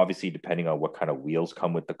 Obviously, depending on what kind of wheels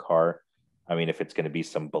come with the car. I mean, if it's going to be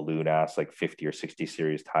some balloon ass like 50 or 60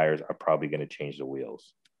 series tires, I'm probably going to change the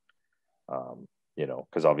wheels.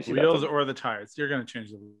 Because obviously wheels or the tires, you're going to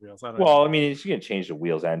change the wheels. I mean, you're going to change the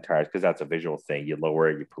wheels and tires because that's a visual thing. You lower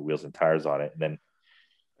it, you put wheels and tires on it, and then.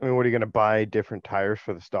 I mean, what are you going to buy different tires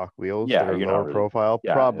for the stock wheels? Yeah, that are lower profile.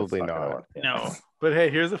 Yeah, probably not. Yeah. No, but hey,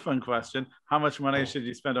 here's a fun question: how much money should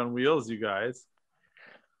you spend on wheels, you guys?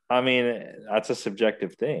 I mean, that's a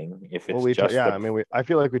subjective thing. If it's I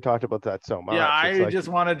feel like we talked about that so much. Yeah, I just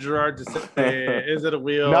wanted Gerard to say, is it a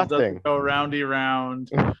wheel? Nothing. Does it go roundy round?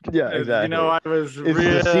 Yeah, exactly. I was is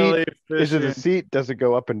really is it a seat? Does it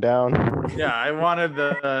go up and down? Yeah, I wanted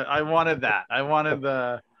that. I wanted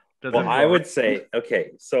the. Well, I would say,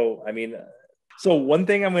 okay. So, I mean, one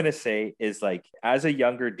thing I'm going to say is like, as a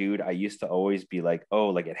younger dude, I used to always be like, oh,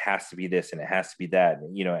 like it has to be this and it has to be that.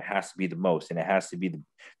 And, it has to be the most and it has to be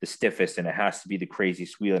the stiffest and it has to be the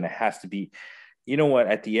craziest wheel. And it has to be, you know what,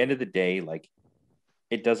 at the end of the day, like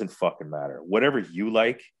it doesn't fucking matter. Whatever you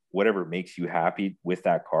like, whatever makes you happy with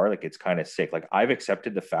that car, like it's kind of sick. Like I've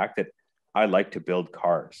accepted the fact that I like to build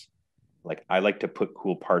cars. Like I like to put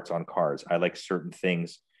cool parts on cars. I like certain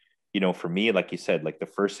things. For me, like you said, like the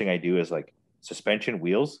first thing I do is like suspension,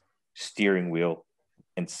 wheels, steering wheel,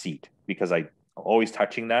 and seat, because I'm always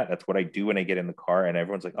touching that. That's what I do when I get in the car, and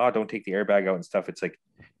everyone's like, oh, don't take the airbag out and stuff. It's like,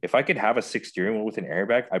 if I could have a 6 steering wheel with an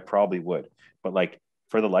airbag, I probably would. But like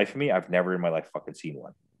for the life of me, I've never in my life fucking seen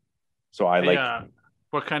one. So I like.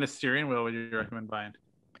 What kind of steering wheel would you recommend buying?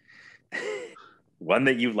 One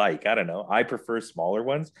that you like. I don't know. I prefer smaller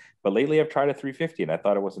ones, but lately I've tried a 350 and I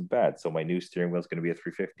thought it wasn't bad. So my new steering wheel is going to be a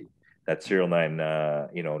 350. That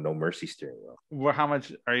SerialNine, no mercy steering wheel. Well, how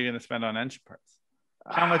much are you going to spend on engine parts?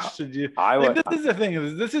 How much should you? This is the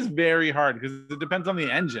thing. This is very hard because it depends on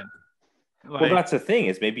the engine. Well, that's the thing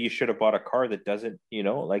is maybe you should have bought a car that doesn't,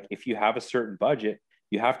 like if you have a certain budget,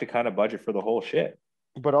 you have to kind of budget for the whole shit.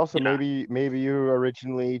 But also maybe you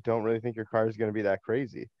originally don't really think your car is going to be that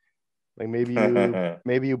crazy. Like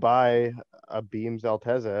maybe you buy a Beams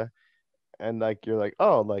Altezza and like you're like,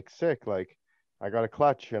 oh, like sick, like I got a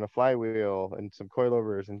clutch and a flywheel and some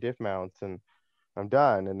coilovers and diff mounts and I'm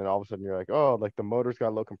done. And then all of a sudden you're like, oh, like the motor's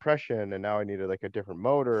got low compression and now I need a different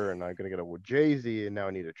motor and I'm gonna get a Jay-Z and now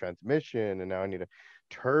I need a transmission and now I need a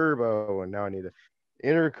turbo and now I need an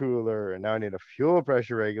intercooler and now I need a fuel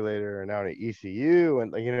pressure regulator and now I need ECU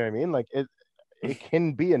and like, you know what I mean? Like it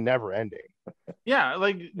can be a never ending. Yeah,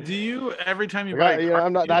 like do you every time you buy a car,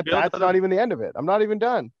 I'm not that's not even the end of it. I'm not even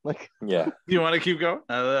done. Like yeah. Do you want to keep going?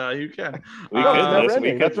 You can. We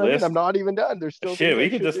could list. I'm not even done. There's still shit. We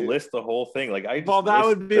could just list the whole thing. Like that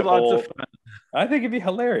would be lots of fun. I think it'd be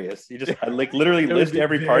hilarious. You just like literally list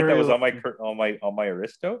every part that was on my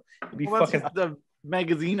Aristo. It'd be fucking the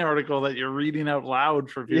magazine article that you're reading out loud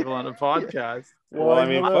for people on a podcast. Well, I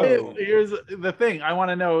mean, here's the thing I want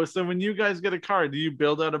to know. So when you guys get a car, do you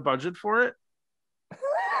build out a budget for it?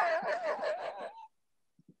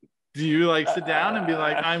 Do you like sit down and be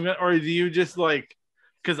like, or do you just like,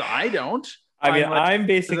 because I don't. I mean, I'm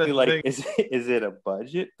basically like, is it a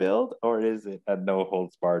budget build or is it a no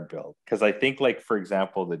holds barred build? Because I think, like, for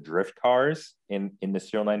example, the drift cars in the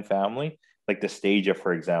SerialNine family, like the Stagia,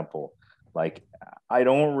 for example, like I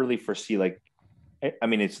don't really foresee like, I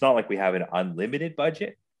mean, it's not like we have an unlimited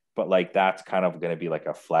budget, but like that's kind of going to be like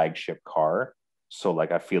a flagship car. So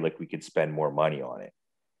like I feel like we could spend more money on it.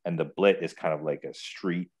 And the Blit is kind of like a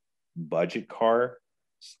street budget car.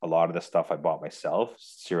 A lot of the stuff I bought myself,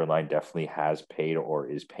 SerialNine definitely has paid or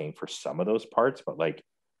is paying for some of those parts, but like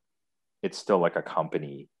it's still like a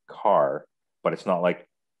company car, but it's not like,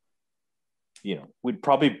 we'd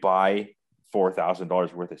probably buy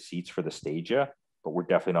 $4,000 worth of seats for the Stagia, but we're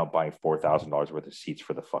definitely not buying $4,000 worth of seats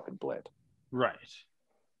for the fucking Blit. Right.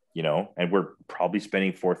 And we're probably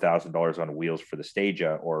spending $4,000 on wheels for the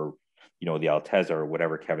Stagia or, the Altezza or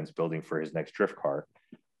whatever Kevin's building for his next drift car.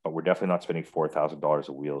 but we're definitely not spending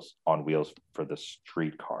 $4,000 on wheels for the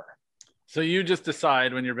street car. So you just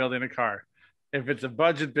decide when you're building a car, if it's a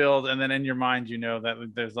budget build, and then in your mind, you know that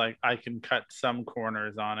there's like, I can cut some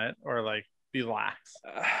corners on it, or like be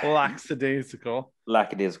lackadaisical.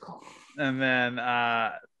 And then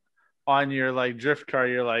on your like drift car,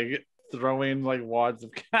 you're like throwing like wads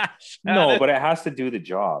of cash. No, but it has to do the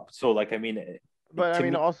job. So like, I mean, but I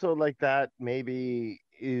mean, also like that maybe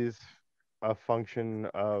is a function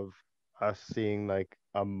of us seeing like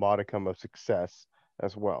a modicum of success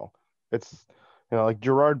as well. It's, you know, like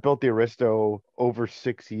Gerard built the Aristo over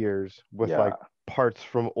 6 years with like parts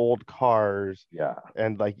from old cars. Yeah.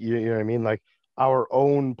 And like, you know what I mean? Like our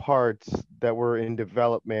own parts that were in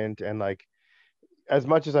development. And like, as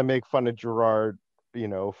much as I make fun of Gerard, you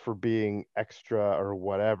know, for being extra or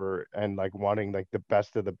whatever, and like wanting like the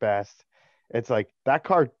best of the best, it's like that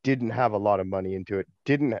car didn't have a lot of money into it,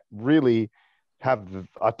 didn't really have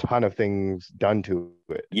a ton of things done to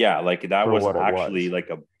it. Yeah, like that was actually like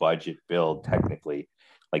a budget build technically.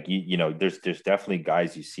 Like you know, there's definitely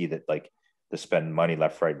guys you see that like to spend money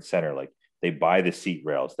left, right, and center. Like they buy the seat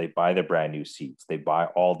rails, they buy the brand new seats, they buy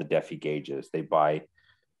all the Defi gauges, they buy,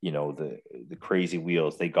 you know, the crazy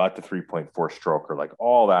wheels, they got the 3.4 stroker, like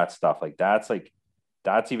all that stuff. Like that's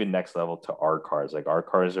even next level to our cars. Like our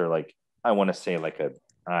cars are like, I want to say like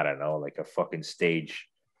I don't know, like a fucking stage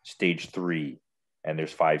 3. And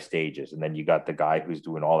there's 5 stages. And then you got the guy who's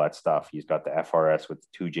doing all that stuff. He's got the FRS with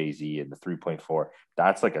 2JZ and the 3.4.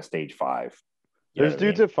 That's like a stage 5. There's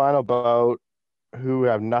dudes at Final Bout who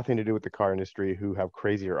have nothing to do with the car industry who have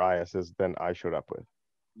crazier ISs than I showed up with.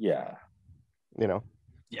 Yeah. You know?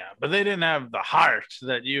 Yeah, but they didn't have the heart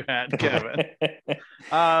that you had, Kevin.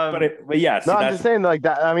 But yeah. So no, I'm just saying like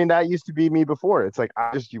that. I mean, that used to be me before. It's like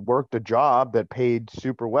you worked a job that paid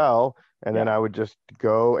super well. And then I would just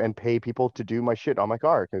go and pay people to do my shit on my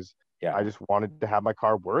car because I just wanted to have my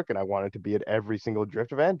car work and I wanted to be at every single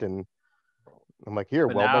drift event. And I'm like, here,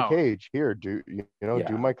 weld my cage. Here, do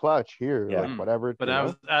my clutch. Here, like whatever.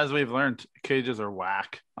 But as we've learned, cages are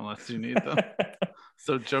whack unless you need them.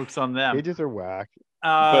 So jokes on them. Cages are whack.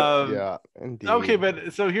 Yeah, indeed. Okay,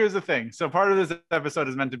 but so here's the thing. So part of this episode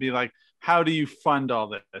is meant to be like, how do you fund all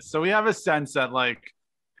this? So we have a sense that like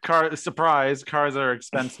cars are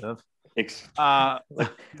expensive.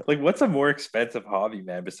 Like what's a more expensive hobby,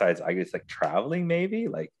 man, besides I guess like traveling? Maybe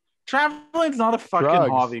like traveling's not a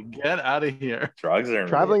fucking hobby. Get out of here.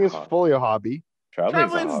 Traveling is fully a hobby.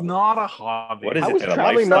 Traveling's not a hobby. What is How is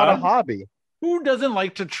traveling not a hobby? Who doesn't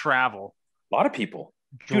like to travel? A lot of people.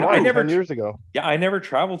 Dude, I never 10 years ago. Yeah, I never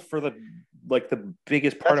traveled for the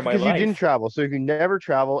biggest part of my life. You didn't travel, so if you never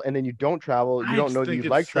travel and then you don't travel, you don't know that you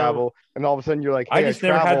like travel, and all of a sudden you're like, hey, I just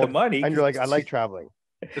never had the money, and you're like, I like traveling.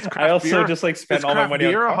 I also just like spend all my money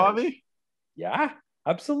on cars. A hobby? Yeah,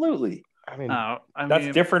 absolutely. I mean,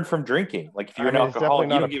 that's different from drinking. Like if you're an alcoholic,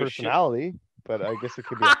 it's definitely not a personality, but I guess it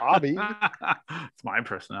could be a hobby. It's my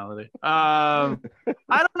personality. I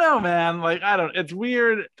don't know, man. Like it's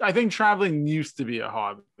weird. I think traveling used to be a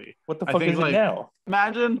hobby. What the fuck is it now?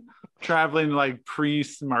 Imagine traveling like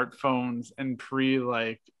pre-smartphones and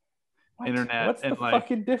internet. What's the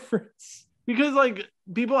fucking difference? Because like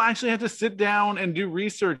people actually had to sit down and do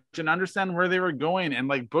research and understand where they were going and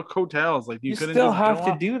like book hotels. Like you couldn't still have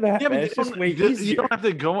to do that. Yeah, but it's just way easier. You don't have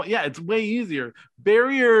to go. Yeah, it's way easier.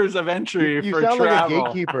 Barriers of entry you for sound travel. Like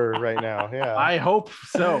a gatekeeper right now. Yeah, I hope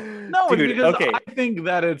so. No, dude, because I think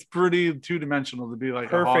that it's pretty two-dimensional to be like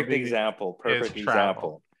perfect example.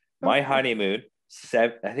 My honeymoon, I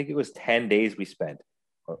think it was 10 days we spent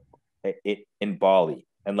in Bali.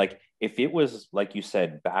 And like, if it was like you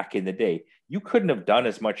said back in the day, you couldn't have done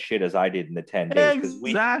as much shit as I did in the 10 days.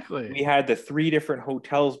 Exactly. We had the 3 different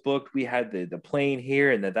hotels booked. We had the plane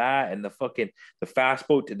here and that and the fast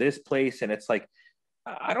boat to this place. And it's like,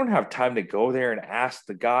 I don't have time to go there and ask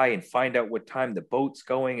the guy and find out what time the boat's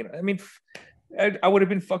going. And I mean, I would have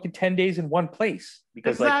been fucking 10 days in one place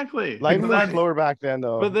because life was slower back then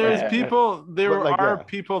though. But there are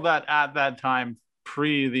people that at that time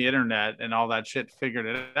pre the internet and all that shit figured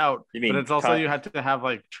it out. But it's also you had to have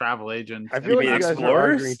like travel agents. I feel like you guys are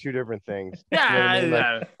arguing 2 different things.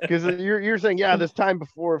 Yeah, because you're saying this time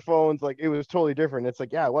before phones, like it was totally different. It's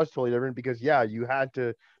like it was totally different because you had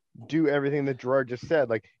to do everything that Gerard just said,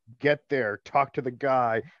 like get there, talk to the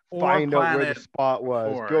guy, find out where the spot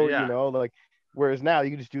was, whereas now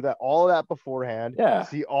you can just do all of that beforehand,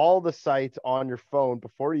 see all the sites on your phone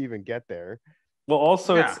before you even get there. Well,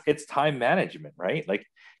 also it's time management, right? Like,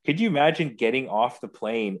 could you imagine getting off the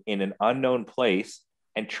plane in an unknown place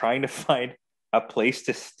and trying to find a place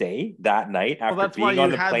to stay that night after that's why being you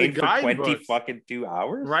on the had the plane for 20 guidebooks. fucking 2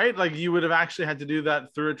 hours? Right? Like you would have actually had to do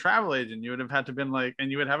that through a travel agent. You would have had to been like, and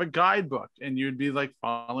you would have a guidebook, and you'd be like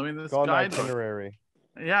following this Called an guidebook. itinerary.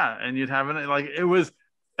 Yeah, and you'd have it like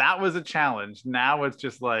that was a challenge. Now it's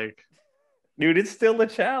just like, Dude, it's still a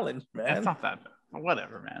challenge, man. it's not that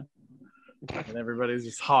whatever, man. And everybody's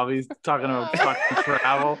just hobbies talking about fucking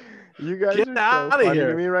travel. You guys Get are so outta funny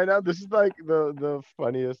here. to me right now. This is like the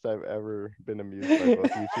funniest I've ever been amused by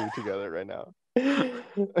both you two together right now.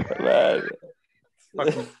 Man.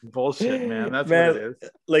 Fucking bullshit, man. That's Man, what it is.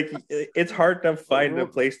 Like, it's hard to find a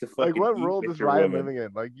place to fucking Like, what eat world with is your Ryan woman. living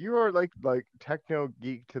in? Like, you are like techno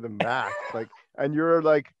geek to the max. Like, and you're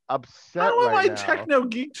like upset How am right I now. techno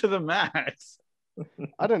geek to the max?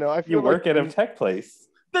 I don't know. I feel You work like at a tech place.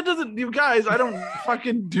 That doesn't, you guys, I don't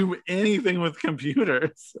fucking do anything with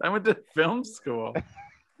computers. I went to film school.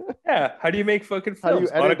 Yeah, how do you make fucking how do you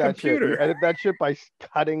films on a edit that shit? computer? You edit that shit by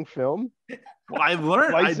cutting film, Well, I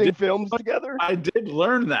learned, splicing films together. I did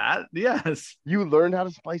learn that. Yes. You learned how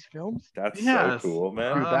to splice films? That's so Yes. cool,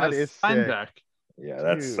 man. Dude, that is sick. Steinbeck. Yeah,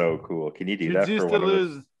 that's Dude. so cool. Can you do Dudes that for used to one of us?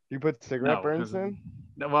 lose. You put cigarette No, burns 'cause- in?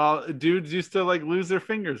 Well, dudes used to like lose their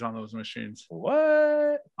fingers on those machines.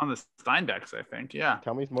 What? On the Steinbecks, I think. Yeah.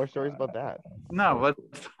 Tell me more stories about that. No, let's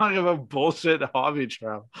talk about bullshit hobby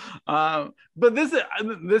travel. But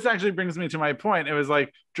this actually brings me to my point. It was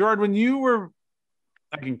like, Gerard, when you were,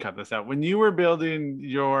 I can cut this out. When you were building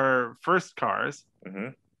your first cars,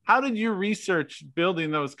 Mhm. how did you research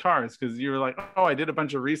building those cars? Because you were like, oh, I did a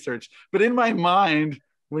bunch of research. But in my mind,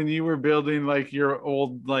 when you were building like your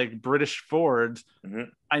old like British Fords, Mhm.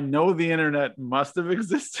 I know the internet must have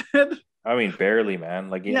existed. I mean, barely, man.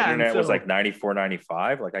 Like, the Yeah, and internet was so- like 94,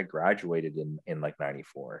 95. Like, I graduated in like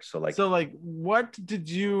 94. So, like, what did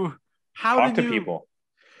you, how talk did to you, people.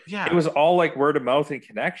 yeah. It was all like word of mouth and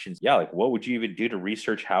connections. Yeah, like, what would you even do to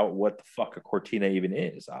research what the fuck a Cortina even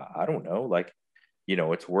is? I don't know. Like,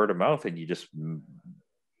 it's word of mouth, and you just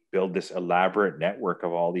build this elaborate network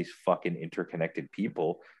of all these fucking interconnected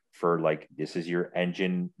people for, like, this is your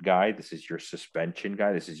engine guy, this is your suspension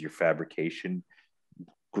guy, this is your fabrication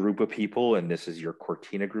group of people, and this is your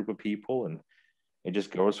Cortina group of people, and it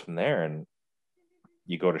just goes from there. And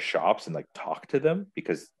you go to shops and like talk to them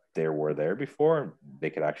because they were there before and they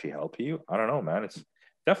could actually help you. I don't know, man. It's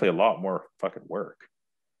definitely a lot more fucking work.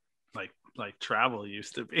 Like travel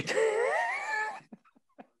used to be.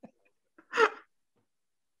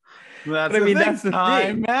 That's that's the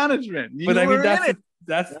time thing. management. But I mean, that's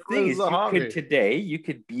that's the That thing was is, the hobby. you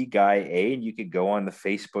could be guy A, and you could go on the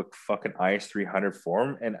Facebook fucking IS300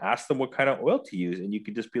 forum and ask them what kind of oil to use, and you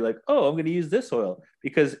could just be like, oh, I'm going to use this oil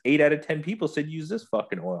because 8 out of 10 people said use this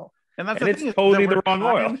fucking oil. and that's And the it's thing is totally that the we're wrong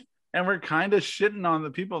oil. And we're kind of shitting on the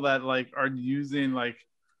people that like are using like.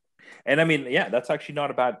 And I mean, yeah, that's actually not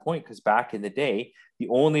a bad point, because back in the day, the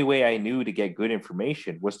only way I knew to get good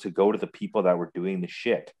information was to go to the people that were doing the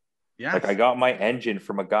shit. Yes. Like, I got my engine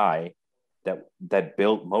from a guy that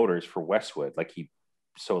built motors for Westwood.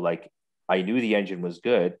 I knew the engine was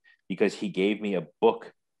good because he gave me a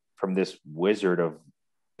book from this wizard of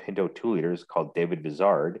Pinto 2 liters called David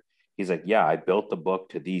Vizard. He's like, yeah, I built the book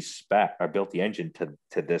to these specs. I built the engine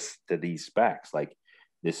to these specs. Like,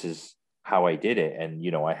 this is how I did it. And,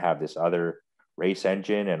 I have this other race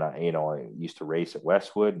engine, and I used to race at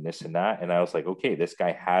Westwood and this and that. And I was like, okay, this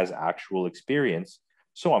guy has actual experience,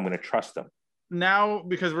 so I'm going to trust him. Now,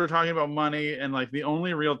 because we're talking about money, and like the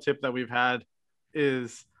only real tip that we've had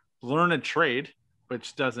is learn a trade,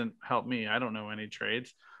 which doesn't help me. I don't know any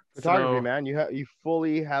trades. Photography, man. You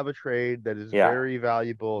fully have a trade that is Yeah. very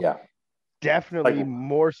valuable. Yeah. Definitely Like-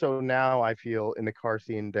 more so now, I feel, in the car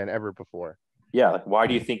scene than ever before. Yeah. Like, why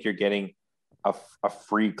do you think you're getting a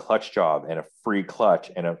free clutch job and a free clutch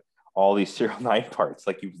and all these SerialNine parts?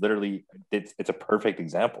 Like, you've literally, it's a perfect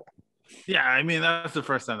example. Yeah, I mean that's the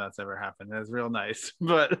first time that's ever happened. It's real nice,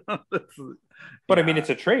 but I mean, it's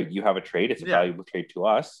a trade. You have a trade. It's a Yeah. valuable trade to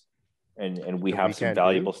us, and we That have we some can't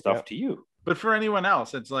valuable do. stuff Yep. to you. But for anyone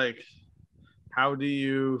else, it's like, how do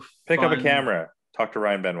you Pick up a fund- camera. Talk to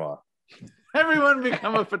Ryan Benoit. Everyone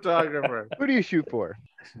become a photographer. Who do you shoot for?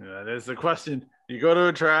 That is the question. You go to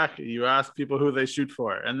a track, you ask people who they shoot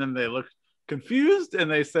for, and then they look confused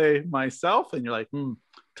and they say myself, and you're like,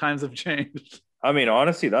 times have changed. I mean,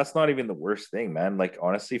 honestly, that's not even the worst thing, man. Like,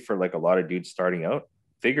 honestly, for like a lot of dudes starting out,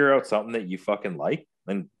 figure out something that you fucking like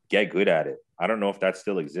and get good at it. I don't know if that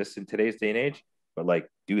still exists in today's day and age, but like,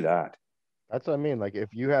 do that. That's what I mean. Like, if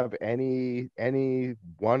you have any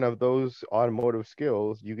one of those automotive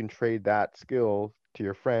skills, you can trade that skill to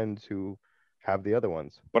your friends who have the other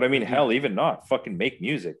ones. But I mean, hell, even not fucking make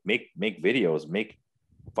music, make videos, make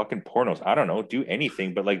fucking pornos. I don't know, do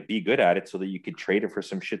anything, but like be good at it so that you can trade it for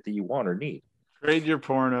some shit that you want or need. Trade your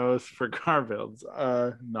pornos for car builds.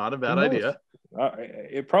 Not a bad idea.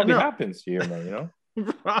 It probably happens to you, man, you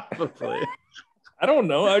know? Probably. I don't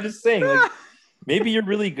know. I'm just saying, like, maybe you're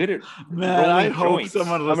really good at man. I hope joints.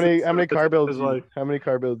 someone. How many car builds? How many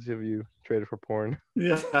car builds have you traded for porn?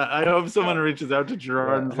 Yeah, I hope someone reaches out to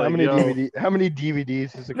Gerard. And how many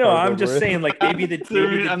DVDs is a car No, I'm build just worth? saying, like,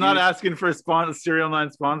 maybe I'm not asking for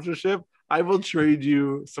SerialNine sponsorship. I will trade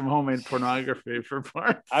you some homemade pornography for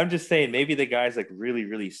parts. I'm just saying, maybe the guy's like really,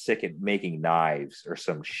 really sick at making knives or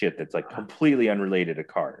some shit that's like completely unrelated to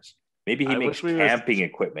cars. Maybe he makes camping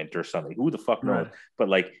equipment or something. Who the fuck knows? Right. But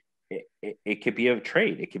like, it could be a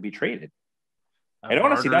trade. It could be traded. And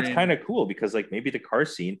honestly, that's kind of cool because like maybe the car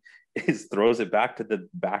scene throws it back to the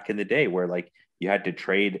back in the day where like you had to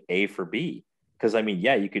trade A for B. Because I mean,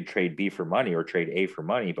 yeah, you could trade B for money or trade A for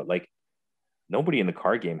money, but like nobody in the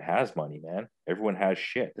car game has money, man. Everyone has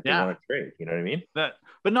shit that they want to trade. You know what I mean? But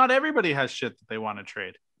not everybody has shit that they want to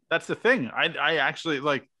trade. That's the thing. I actually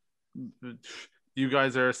like, you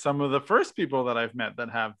guys are some of the first people that I've met that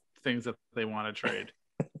have things that they want to trade.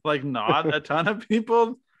 Like not a ton of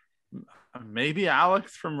people. Maybe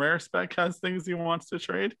Alex from Rare Spec has things he wants to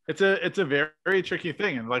trade. It's a very, very tricky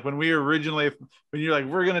thing. And like when you're like,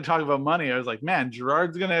 we're going to talk about money, I was like, man,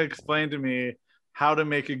 Gerard's going to explain to me how to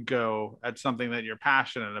make it go at something that you're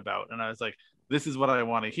passionate about. And I was like, this is what I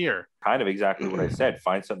want to hear. Kind of exactly what I said.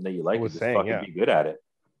 Find something that you like and just fucking be good at it.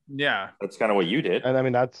 Yeah. That's kind of what you did. And I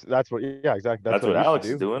mean, that's what, yeah, exactly. That's what Alex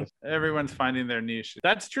is doing. Everyone's finding their niche.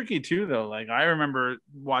 That's tricky too, though. Like I remember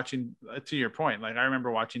watching, to your point, like I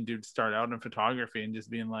remember watching dudes start out in photography and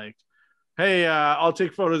just being like, hey, I'll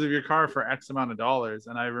take photos of your car for X amount of dollars.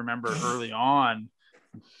 And I remember early on,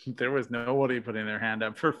 there was nobody putting their hand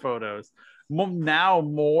up for photos. Now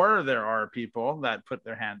there are people that put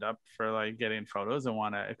their hand up for like getting photos and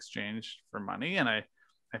want to exchange for money. And I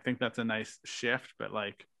think that's a nice shift. But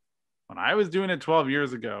like when I was doing it 12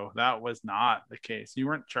 years ago, that was not the case. You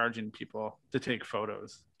weren't charging people to take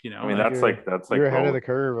photos, you know? I mean, that's like you're ahead of the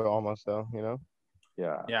curve almost though, you know?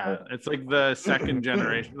 Yeah. It's like the second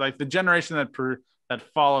generation, like the generation that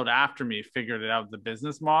followed after me figured it out, the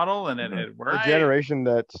business model, and it worked. The generation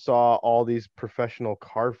that saw all these professional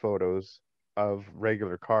car photos of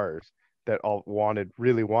regular cars that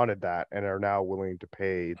really wanted that and are now willing to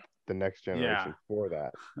pay the next generation for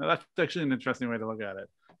that. That's actually an interesting way to look at it.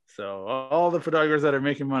 So all the photographers that are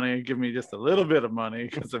making money give me just a little bit of money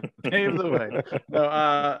because it paved the way.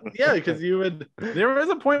 Because there was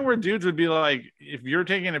a point where dudes would be like, if you're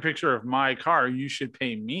taking a picture of my car, you should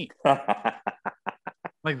pay me.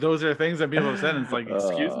 Like those are things that people have said, and it's like,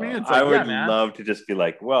 excuse me. It's like, I would love to just be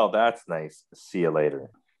like, well, that's nice. See you later.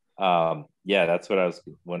 That's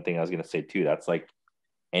one thing I was gonna say too. That's like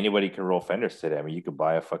anybody can roll fenders today. I mean, you could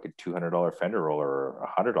buy a fucking $200 fender roller or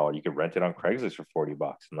 $100. You could rent it on Craigslist for $40,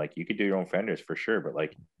 and like you could do your own fenders for sure. But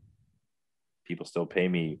like, people still pay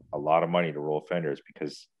me a lot of money to roll fenders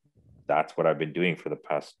because that's what I've been doing for the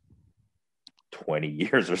past 20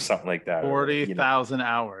 years or something like that. 40,000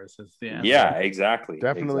 hours is the answer. Yeah, exactly.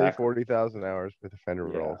 Definitely 40,000 hours with a fender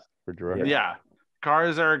rolls for Gerard. Yeah.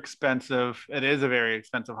 Cars are expensive. It is a very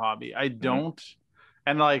expensive hobby. I don't,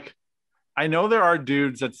 and like, I know there are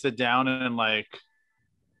dudes that sit down and like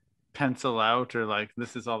pencil out or like,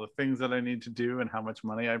 this is all the things that I need to do and how much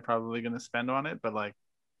money I'm probably going to spend on it. But like,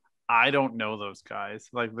 I don't know those guys.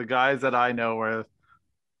 Like the guys that I know are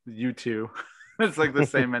you two. It's like the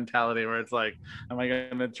same mentality where it's like, am I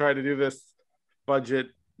going to try to do this budget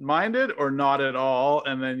minded or not at all?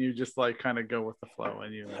 And then you just like kind of go with the flow.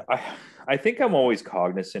 And I think I'm always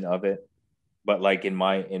cognizant of it, but like in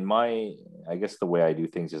my, I guess the way I do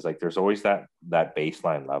things is like, there's always that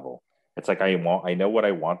baseline level. It's like, I know what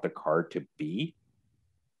I want the car to be.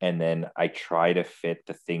 And then I try to fit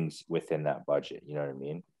the things within that budget. You know what I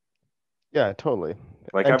mean? Yeah, totally.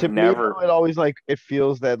 Like and I've never, it always like, it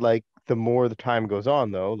feels that like the more the time goes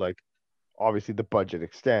on though, like obviously the budget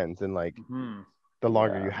extends and like the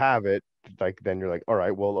longer you have it, like then you're like, all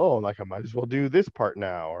right, well, like I might as well do this part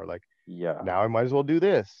now, or like, now I might as well do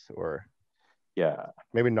this, or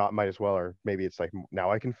maybe not might as well, or maybe it's like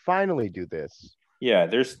now I can finally do this. Yeah,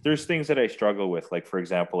 there's things that I struggle with, like for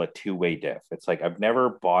example, a two-way diff. It's like I've never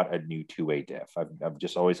bought a new two-way diff. I've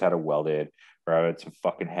just always had a welded, or I had some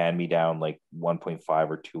fucking hand-me-down like 1.5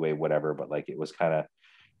 or two-way whatever. But like it was kind of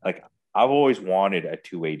like I've always wanted a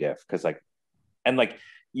two-way diff because like, and like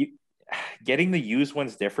you getting the used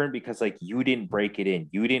one's different because like you didn't break it in,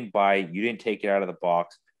 you didn't take it out of the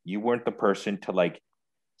box, you weren't the person to like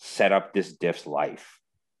set up this diff's life.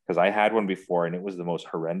 because I had one before and it was the most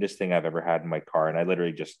horrendous thing I've ever had in my car. And I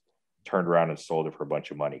literally just turned around and sold it for a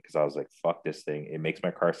bunch of money because I was like, fuck this thing. It makes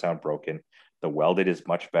my car sound broken. The welded is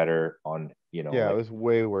much better on, Yeah, like, it was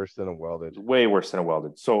way worse than a welded. way worse than a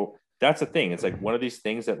welded. So that's the thing. It's like one of these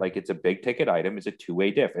things that like it's a big ticket item, is a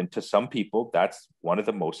two-way diff. And to some people, that's one of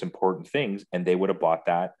the most important things. And they would have bought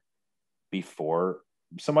that before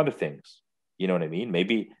some other things. You know what I mean?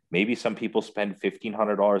 Maybe some people spend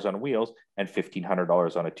 $1,500 on wheels and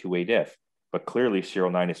 $1,500 on a two-way diff. But clearly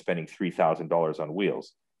SerialNine is spending $3,000 on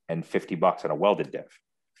wheels and $50 on a welded diff.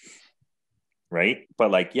 Right.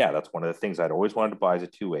 But like, yeah, that's one of the things I'd always wanted to buy as a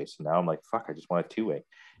two-way. So now I'm like, fuck, I just want a two-way.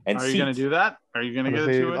 And are you going to do that? Are you going to get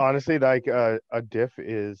a two-way? Honestly, like a diff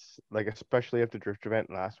is like, especially at the drift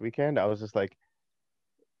event last weekend, I was just like,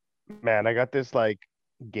 man, I got this like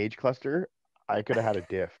gauge cluster. I could have had a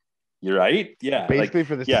diff. You're right. Yeah. Basically,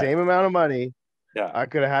 for the same amount of money, yeah, I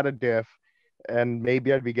could have had a diff, and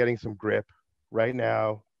maybe I'd be getting some grip right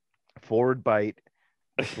now, forward bite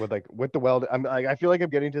with the welded. I'm like, I feel like I'm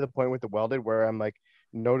getting to the point with the welded where I'm like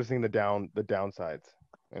noticing the downsides,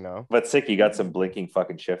 you know. But sick, you got some blinking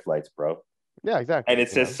fucking shift lights, bro. Yeah, exactly. And it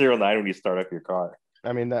says SerialNine when you start up your car.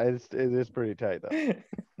 I mean, it is pretty tight though.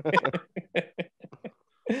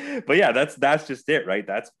 But yeah, that's just it, right?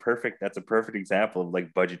 That's perfect. That's a perfect example of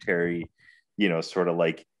like budgetary, sort of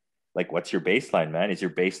like what's your baseline, man? Is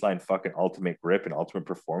your baseline fucking ultimate grip and ultimate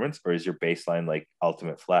performance, or is your baseline like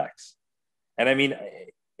ultimate flex? And I mean,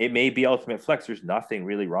 it may be ultimate flex. There's nothing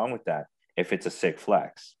really wrong with that if it's a sick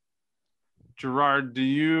flex. Gerard, do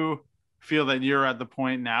you feel that you're at the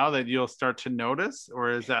point now that you'll start to notice,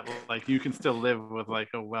 or is that like you can still live with like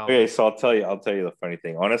a weld? Okay, so I'll tell you the funny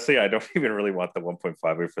thing. Honestly, I don't even really want the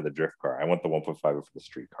 1.5 for the drift car. I want the 1.5 for the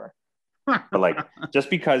street car. But like,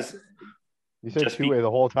 just because you said two-way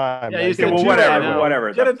the whole time. Yeah, you said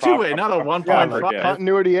whatever. Get a two-way, not a 1.5. Yeah,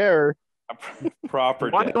 continuity error. Proper.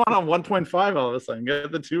 Why do you want a 1.5 all of a sudden?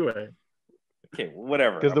 Get the two-way. Okay,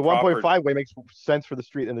 whatever. Because the 1.5 way makes sense for the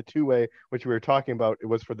street, and the two-way, which we were talking about, it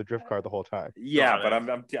was for the drift car the whole time. Yeah, but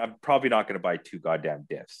I'm probably not going to buy two goddamn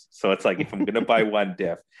diffs. So it's like, if I'm going to buy one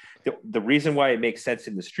diff, the reason why it makes sense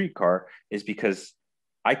in the street car is because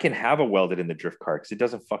I can have a welded in the drift car because it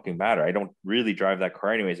doesn't fucking matter. I don't really drive that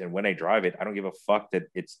car anyways, and when I drive it, I don't give a fuck that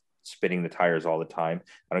it's spinning the tires all the time.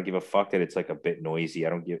 I don't give a fuck that it's like a bit noisy. I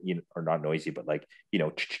don't give, or not noisy, but like,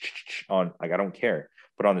 on, like, I don't care.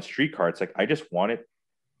 But on the street car, it's like, I just want it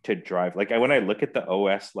to drive. Like, when I look at the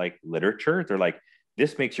OS like literature, they're like,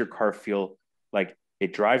 this makes your car feel like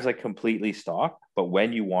it drives like completely stock, but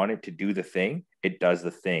when you want it to do the thing, it does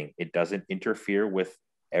the thing. It doesn't interfere with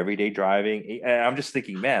everyday driving. And I'm just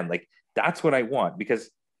thinking, man, like, that's what I want,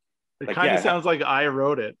 because it kind of sounds like I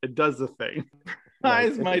wrote it. It does the thing.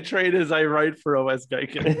 Guys, my trade is I write for OS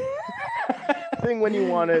Geico. Thing when you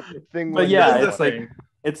want it. Thing. But yeah,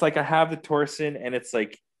 it's like I have the Torsen, and it's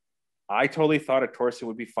like, I totally thought a Torsen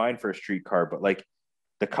would be fine for a street car, but like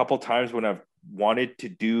the couple times when I've wanted to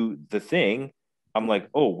do the thing, I'm like,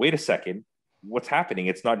 oh, wait a second, what's happening?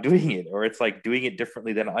 It's not doing it, or it's like doing it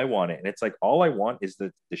differently than I want it. And it's like, all I want is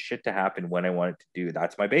the shit to happen when I want it to do.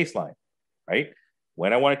 That's my baseline, right?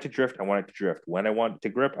 When I want it to drift, I want it to drift. When I want it to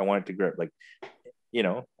grip, I want it to grip. Like,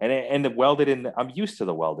 and the welded I'm used to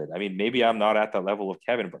the welded. I mean, maybe I'm not at the level of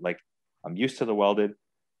Kevin, but like, I'm used to the welded.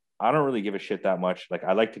 I don't really give a shit that much. Like,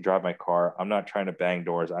 I like to drive my car. I'm not trying to bang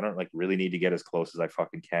doors. I don't like really need to get as close as I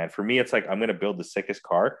fucking can. For me, it's like, I'm going to build the sickest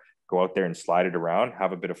car, go out there and slide it around,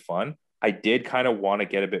 have a bit of fun. I did kind of want to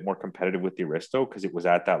get a bit more competitive with the Aristo because it was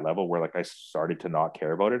at that level where like I started to not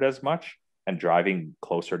care about it as much, and driving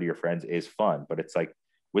closer to your friends is fun. But it's like,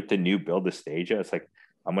 with the new build, the Stagia, it's like,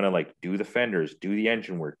 I'm going to like do the fenders, do the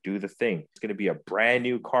engine work, do the thing. It's going to be a brand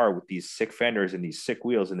new car with these sick fenders and these sick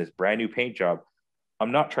wheels and this brand new paint job.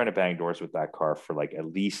 I'm not trying to bang doors with that car for like at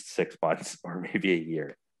least 6 months or maybe a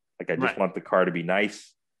year. Like, I just want the car to be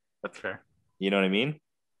nice. That's fair. You know what I mean?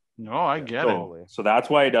 No, I get it. So that's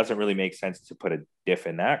why it doesn't really make sense to put a diff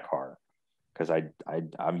in that car, because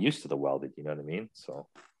I'm used to the welded. You know what I mean? So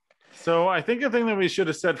I think the thing that we should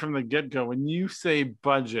have said from the get-go, when you say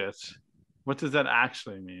budget, what does that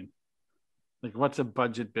actually mean? Like, what's a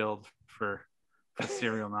budget build for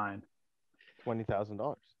SerialNine?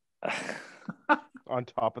 $20,000 on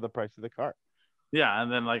top of the price of the car. Yeah,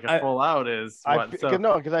 and then like a full out is what?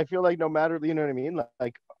 No, because I feel like no matter, you know what I mean,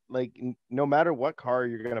 like no matter what car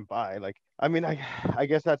you're gonna buy, like, I mean, I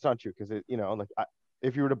guess that's not true, because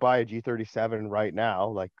if you were to buy a G37 right now,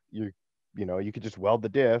 like, you could just weld the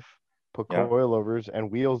diff, put coilovers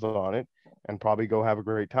and wheels on it, and probably go have a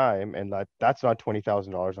great time, and that's not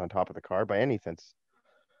 $20,000 on top of the car by any sense.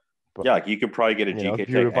 But, yeah, like, you could probably get a GK. If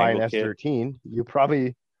you were to buy an S13, you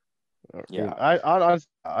probably Yeah.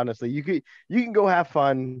 Honestly, you can go have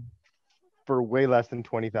fun for way less than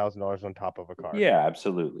 $20,000 on top of a car. Yeah,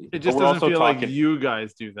 absolutely. It just But we're doesn't also feel talking, like you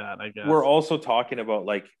guys do that, I guess. we're also talking about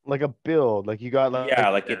like Like a build, like you got yeah,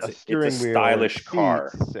 like a it's a steering wheel, stylish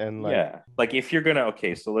car. seats, and like Yeah. Like if you're gonna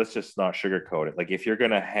okay, so let's just not sugarcoat it. Like if you're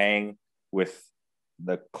gonna hang with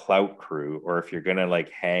the clout crew, or if you're gonna like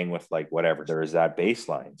hang with like whatever, there is that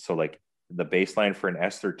baseline. So like the baseline for an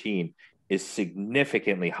S13 is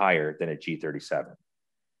significantly higher than a G37,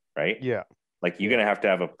 right? yeah, Like you're gonna have to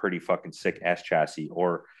have a pretty fucking sick S chassis,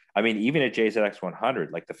 or I mean, even a JZX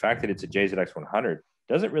 100. Like the fact that it's a JZX 100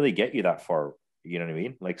 doesn't really get you that far. You know what I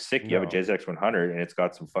mean? Like sick, you have a JZX 100 and it's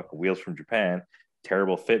got some fucking wheels from Japan,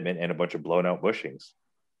 terrible fitment, and a bunch of blown out bushings,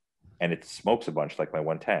 and it smokes a bunch like my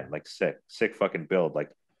 110. Like sick fucking build.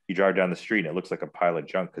 Like you drive down the street and it looks like a pile of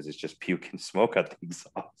junk because it's just puking smoke out the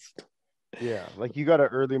exhaust. yeah. Like you got an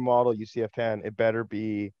early model UCF 10, it better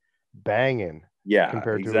be banging. Yeah,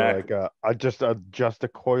 compared exactly. to like just a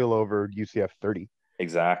coilover UCF 30.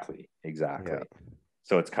 Exactly. Yeah.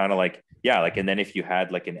 So it's kind of like, yeah, like, and then if you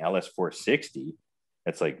had like an LS 460,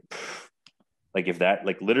 it's like, like if that,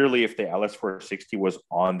 like literally if the LS 460 was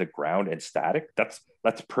on the ground and static, that's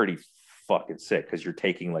pretty fucking sick because you're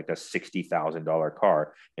taking like a $60,000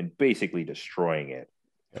 car and basically destroying it.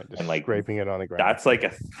 Yeah, just and like scraping it on the ground. That's like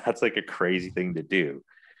a crazy thing to do.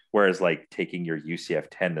 Whereas like taking your UCF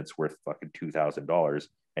 10 that's worth fucking $2,000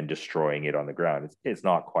 and destroying it on the ground, it's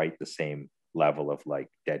not quite the same level of like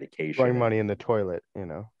dedication. Throwing money in the toilet, you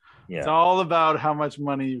know. Yeah. It's all about how much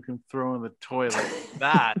money you can throw in the toilet.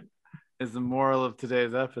 That is the moral of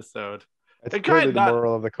today's episode. It's clearly the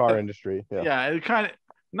moral of the car industry. Yeah, it kind of,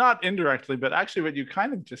 not indirectly, but actually what you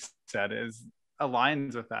kind of just said is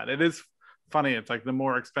aligns with that. It is funny. It's like the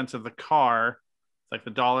more expensive the car, it's like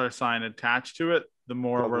the dollar sign attached to it, the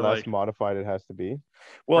more we're less like modified it has to be.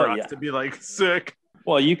 Well, for us to be like sick.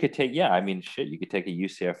 Well, you could take, yeah, I mean, shit, you could take a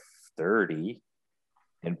UCF 30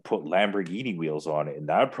 and put Lamborghini wheels on it, and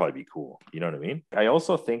that would probably be cool. You know what I mean? I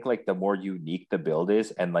also think like the more unique the build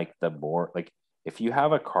is, and like the more like if you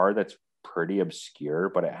have a car that's pretty obscure,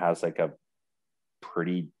 but it has like a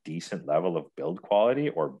pretty decent level of build quality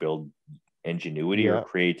or build ingenuity or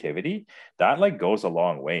creativity, that like goes a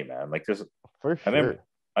long way, man. Like there's for sure.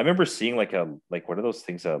 I remember seeing like what are those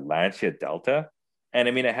things, a Lancia Delta, and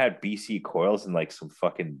I mean it had BC coils and like some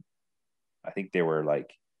fucking, I think they were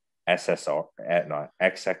like SSR, not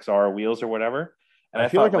XXR wheels or whatever. And I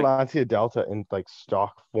feel like a Lancia Delta in like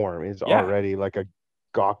stock form is already like a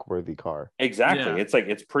gawk-worthy car. Exactly. Yeah. It's like,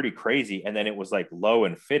 it's pretty crazy. And then it was like low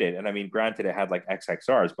and fitted. And I mean, granted, it had like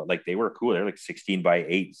XXRs, but like they were cool. They're like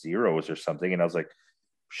 16x8 zeros or something. And I was like,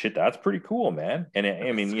 shit, that's pretty cool, man. And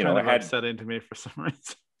I mean, you know, it had upsetting to me for some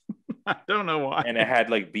reason. I don't know why. And it had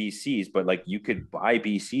like BCs, but like you could buy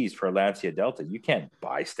BCs for a Lancia Delta. You can't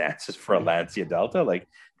buy stances for a Lancia Delta. Like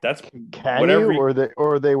that's whatever.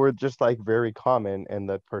 Or they were just like very common, and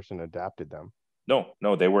the person adapted them.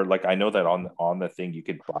 No, they were like, I know that on the thing you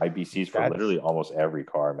could buy BCs for literally almost every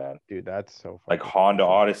car, man. Dude, that's so funny. Like Honda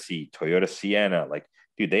Odyssey, Toyota Sienna, like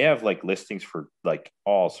dude, they have like listings for like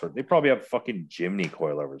all sorts. They probably have fucking Jimny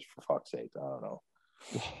coilovers for fuck's sake. I don't know.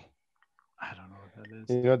 I don't know what that is.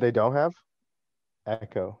 You know what they don't have?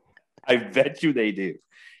 Echo. I bet you they do,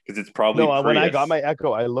 because it's probably no. When I got my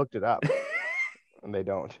Echo, I looked it up, and they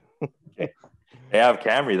don't. Okay. They have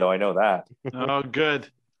Camry though. I know that. Oh, good.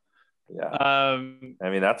 Yeah. I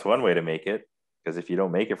mean, that's one way to make it, because if you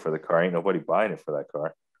don't make it for the car, ain't nobody buying it for that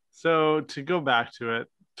car. So to go back to it,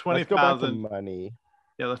 20,000 money.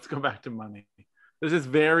 Yeah, let's go back to money. This is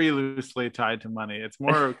very loosely tied to money. It's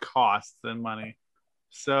more cost than money.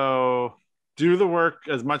 So do the work,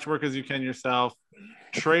 as much work as you can yourself.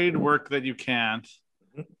 Trade work that you can't.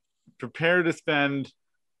 Prepare to spend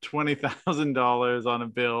 $20,000 on a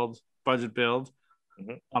budget build,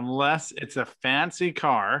 unless it's a fancy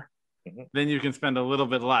car. Then you can spend a little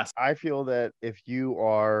bit less. I feel that if you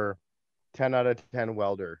are 10 out of 10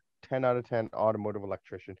 welder, 10 out of 10 automotive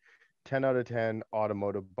electrician, 10 out of 10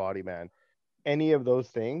 automotive body man, any of those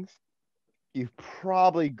things, you've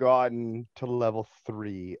probably gotten to level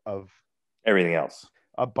 3 of everything else.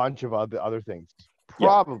 A bunch of other things.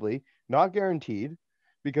 Probably not guaranteed,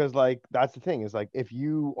 because like that's the thing is like if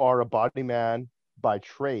you are a body man by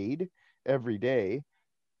trade every day,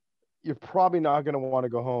 you're probably not going to want to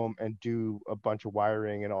go home and do a bunch of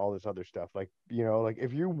wiring and all this other stuff. Like, you know, like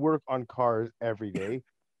if you work on cars every day,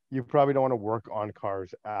 you probably don't want to work on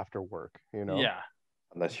cars after work, you know? Yeah.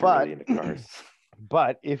 Unless you're really into cars.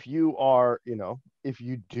 But if you are, you know, if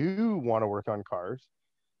you do want to work on cars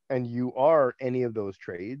and you are any of those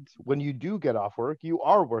trades, when you do get off work, you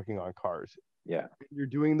are working on cars Yeah. You're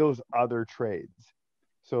doing those other trades.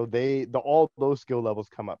 So all those skill levels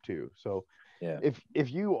come up too. So Yeah.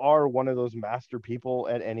 if you are one of those master people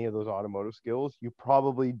at any of those automotive skills, you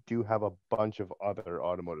probably do have a bunch of other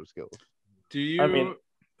automotive skills. Do you? I mean,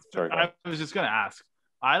 sorry. I was just gonna ask.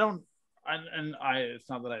 I don't. It's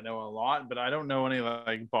not that I know a lot, but I don't know any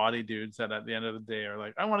like body dudes that at the end of the day are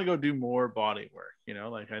like, I want to go do more body work. You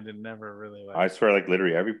know, like I did never really like. I swear, like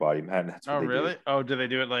literally everybody, man. That's what Oh they really? do. Oh, do they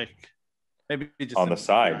do it like maybe just On the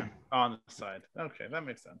side? On the side. Okay, that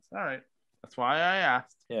makes sense. All right, that's why I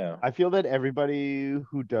asked. Yeah. I feel that everybody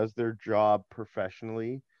who does their job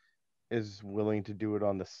professionally is willing to do it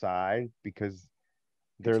on the side because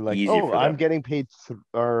they're It's like, easy oh, for I'm them. getting paid,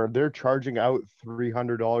 or they're charging out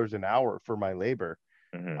 $300 an hour for my labor.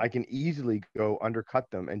 Mhm. I can easily go undercut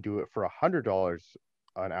them and do it for $100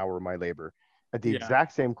 an hour of my labor at the Yeah.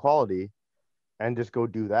 exact same quality, and just go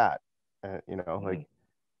do that. Like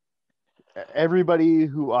everybody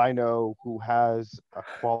who I know who has a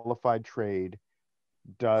qualified trade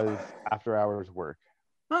does after hours work.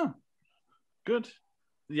 Oh, good.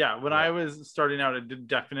 Yeah, when Yeah. I was starting out, it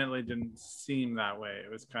definitely didn't seem that way. It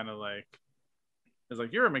was kind of like, it's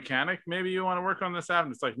like, you're a mechanic. Maybe you want to work on this app.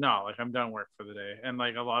 And it's like, no, like I'm done work for the day. And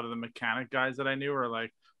like a lot of the mechanic guys that I knew are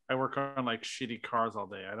like, I work on like shitty cars all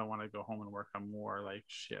day. I don't want to go home and work on more like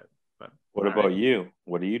shit. But What about you?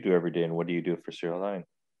 What do you do every day, and what do you do for SerialNine?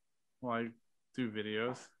 well, I do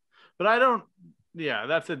videos, but I don't. Yeah,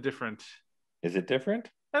 that's a different. Is it different?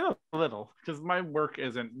 A little, because my work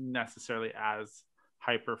isn't necessarily as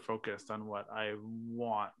hyper focused on what I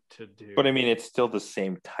want to do. But I mean, it's still the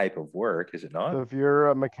same type of work, is it not? So if you're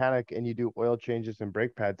a mechanic and you do oil changes and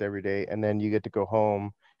brake pads every day, and then you get to go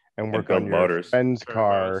home and work build on your motors. friend's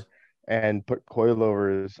car Turbos. and put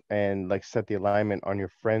coilovers and like set the alignment on your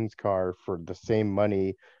friend's car for the same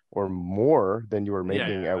money or more than you were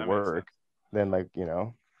making that at makes work, sense.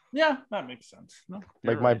 then Yeah, that makes sense. No,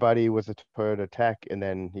 like my buddy was a Toyota tech, and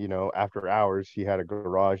then after hours he had a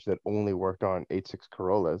garage that only worked on 86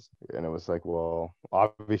 Corollas, and it was like, well,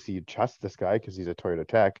 obviously you trust this guy because he's a Toyota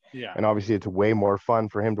tech, Yeah, and obviously it's way more fun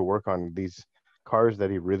for him to work on these cars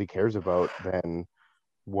that he really cares about than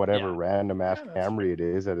whatever random ass Camry it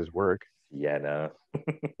is at his work. Yeah, no.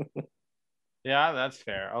 Yeah, that's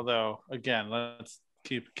fair. Although, again, let's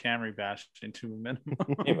keep Camry bashing to a minimum.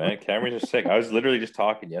 Hey man, Camrys are sick. I was literally just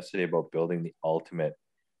talking yesterday about building the ultimate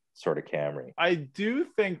sort of Camry. I do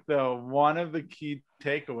think though, one of the key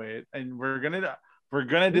takeaways, and we're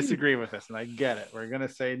gonna disagree with this, and I get it. We're gonna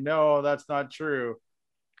say no, that's not true.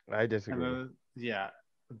 I disagree.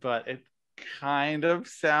 But it kind of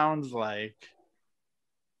sounds like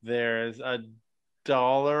there's a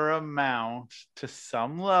dollar amount to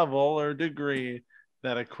some level or degree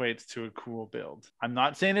that equates to a cool build. I'm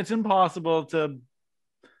not saying it's impossible to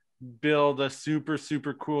build a super,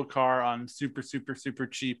 super cool car on super, super, super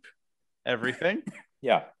cheap everything.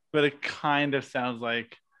 Yeah. But it kind of sounds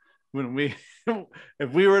like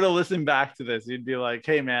if we were to listen back to this, you'd be like,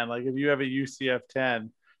 hey man, like if you have a UCF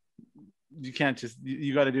 10, you can't just,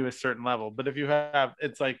 you got to do a certain level. But if you have,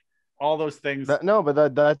 it's like all those things. That's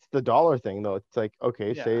the dollar thing though. It's like,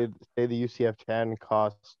 okay, say the UCF 10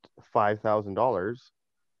 cost $5,000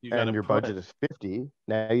 and your budget is 50.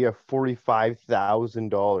 Now you have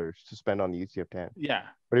 $45,000 to spend on the UCF 10. Yeah.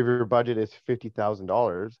 But if your budget is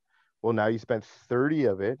 $50,000, well, now you spent 30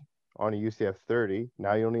 of it on a UCF 30.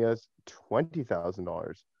 Now you only have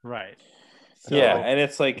 $20,000. Right. So, yeah, and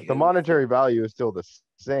it's like the monetary value is still the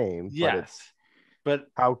same. Yes. But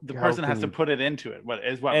the person has to put it into it. What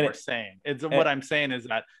we're saying. What I'm saying is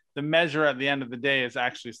that the measure at the end of the day is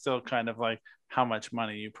actually still kind of like how much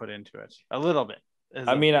money you put into it. A little bit.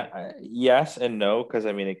 I mean, yes and no, because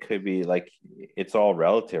I mean, it could be like it's all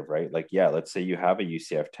relative, right? Like, yeah, let's say you have a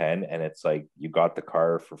UCF 10 and it's like you got the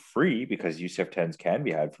car for free because UCF 10s can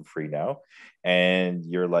be had for free now. And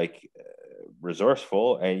you're like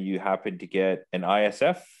resourceful and you happen to get an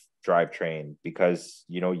ISF drivetrain because,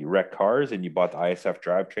 you wreck cars and you bought the ISF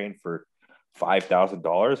drivetrain for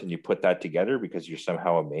 $5,000 and you put that together because you're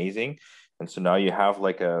somehow amazing. And so now you have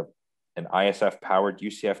like an ISF powered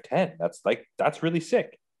UCF 10. That's really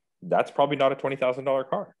sick. That's probably not a $20,000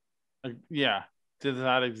 car. Yeah. Did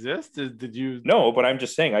that exist? Did you? No, but I'm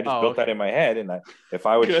just saying, I just built that in my head. And if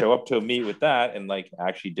I would show up to a meet with that and like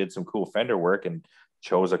actually did some cool fender work and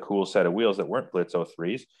chose a cool set of wheels that weren't Blitz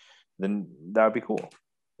 03s, then that would be cool.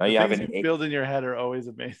 Now you build in your head are always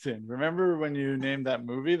amazing. Remember when you named that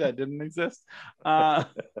movie that didn't exist?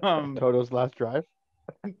 Toto's Last Drive?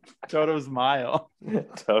 Toto's Mile.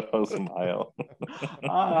 Toto's Mile.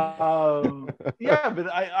 Yeah,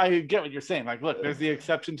 but I get what you're saying. Like, look, there's the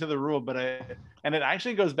exception to the rule, and it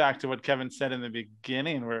actually goes back to what Kevin said in the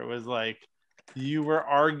beginning, where it was like you were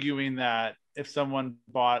arguing that if someone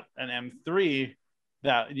bought an M3,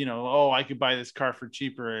 that, you know, oh, I could buy this car for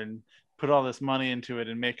cheaper and put all this money into it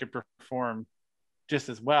and make it perform just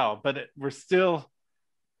as well. But we're still,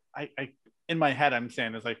 I in my head, I'm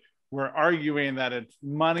saying it's like we're arguing that it's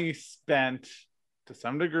money spent to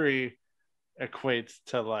some degree equates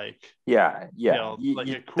to like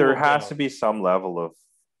there has to be some level of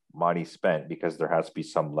money spent because there has to be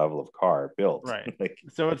some level of car built, right? Like,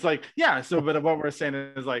 so it's like, yeah, so but what we're saying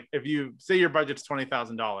is like, if you say your budget's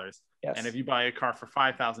 $20,000, yes, and if you buy a car for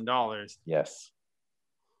 $5,000, yes,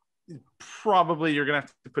 probably you're gonna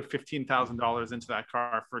have to put $15,000 into that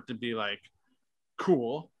car for it to be like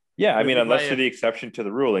cool. Yeah, I mean, unless you're the exception to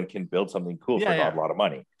the rule and can build something cool for a lot of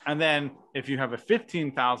money. And then if you have a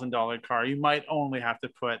 $15,000 car, you might only have to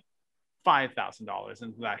put $5,000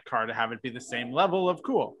 into that car to have it be the same level of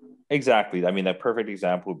cool. Exactly. I mean, that perfect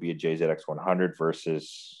example would be a JZX 100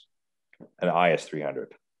 versus an IS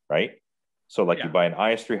 300, right? So like you buy an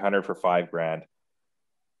IS 300 for $5,000.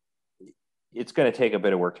 It's going to take a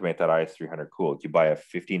bit of work to make that IS 300 cool. If you buy a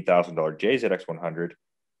 $15,000 JZX 100,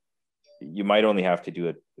 you might only have to do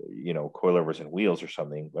it, you know, coilovers and wheels or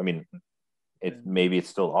something. I mean, maybe it's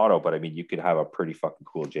still auto, but I mean, you could have a pretty fucking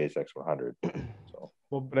cool JZX 100. So,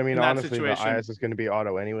 well, but I mean, honestly, the IS is going to be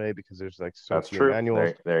auto anyway because there's like so few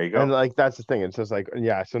manuals. There you go. And like that's the thing. It's just like,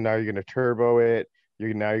 yeah. So now you're going to turbo it.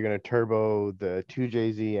 You're going to turbo the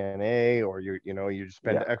 2JZ NA, or you just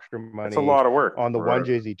spend extra money. It's a lot of work on the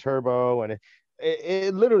 1JZ turbo, and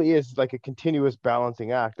it literally is like a continuous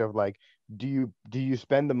balancing act of like, do you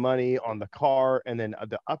spend the money on the car and then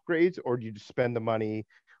the upgrades, or do you just spend the money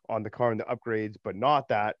on the car and the upgrades but not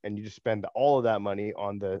that, and you just spend all of that money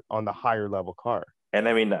on the higher level car? And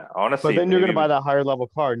I mean, honestly, but then you're going to buy that higher level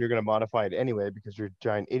car and you're going to modify it anyway because you're a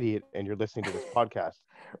giant idiot and you're listening to this podcast.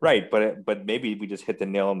 Right, but maybe we just hit the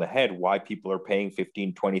nail on the head why people are paying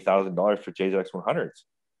 $15,000-$20,000 for JZX 100s.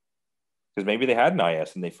 Because maybe they had an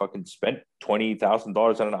IS and they fucking spent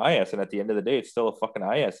 $20,000 on an IS, and at the end of the day, it's still a fucking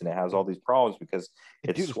IS and it has all these problems because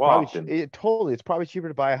it's swapped. It's probably cheaper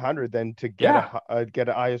to buy 100 than to get get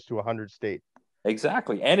an IS to 100 state.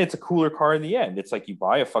 Exactly, and it's a cooler car in the end. It's like you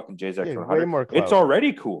buy a fucking JZX 100, way more clout. It's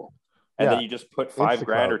already cool, and then you just put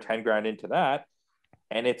 $5,000 or $10,000 into that,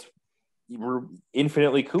 and it's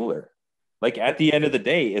infinitely cooler. Like at the end of the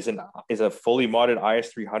day, is a fully modded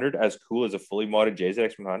IS 300 as cool as a fully modded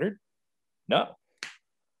JZX 100? No,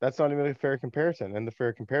 that's not even a fair comparison. And the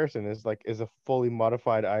fair comparison is like, is a fully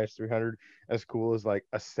modified IS 300 as cool as like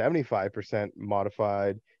a 75%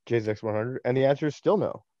 modified JZX 100? And the answer is still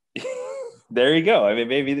no. There you go. I mean,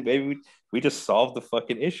 maybe we just solved the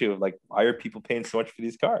fucking issue of like, why are people paying so much for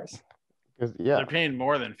these cars? Because they're paying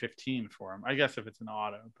more than 15 for them, I guess, if it's an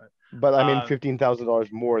auto. But I mean,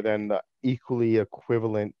 $15,000 more than the equally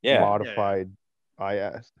equivalent modified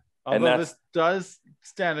IS. Although this does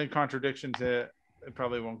stand in contradiction to, it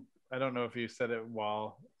probably won't, I don't know if you said it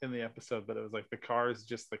while in the episode, but it was like the car is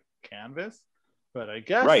just the canvas. But I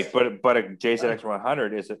guess right, but a JZX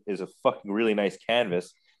 100 is a fucking really nice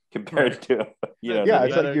canvas compared to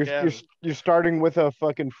it's like you're starting with a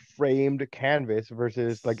fucking framed canvas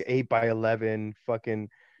versus like 8x11 fucking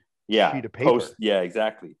sheet of paper.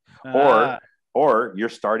 Exactly. Or you're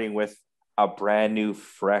starting with a brand new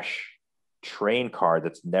fresh train car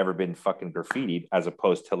that's never been fucking graffitied, as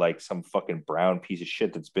opposed to like some fucking brown piece of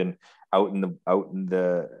shit that's been out in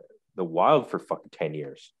the wild for fucking 10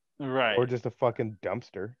 years. Right. Or just a fucking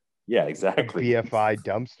dumpster. Yeah, exactly. A BFI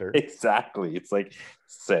dumpster. Exactly. It's like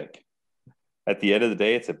sick. At the end of the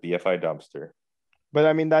day, it's a BFI dumpster. But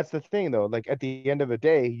I mean, that's the thing though. Like at the end of the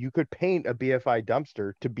day, you could paint a BFI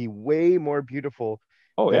dumpster to be way more beautiful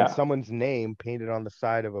than someone's name painted on the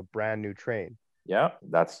side of a brand new train. Yeah,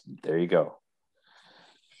 there you go.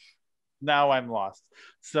 Now I'm lost.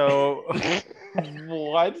 So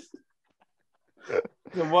what?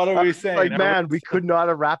 So what are we saying? Like, man, we could not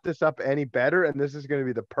have wrapped this up any better, and this is going to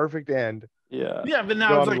be the perfect end. Yeah. Yeah, but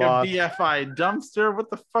now it's like a BFI dumpster. What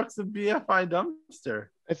the fuck's a BFI dumpster?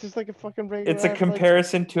 It's just like a fucking regular. It's a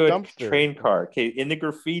comparison to a train car. Okay, in the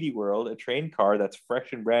graffiti world, a train car that's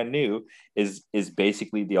fresh and brand new is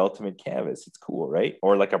basically the ultimate canvas. It's cool, right?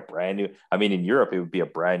 Or like a brand new. I mean, in Europe, it would be a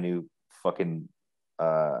brand new fucking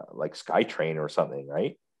like SkyTrain or something,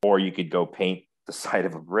 right? Or you could go paint the side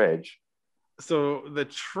of a bridge. So the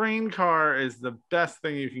train car is the best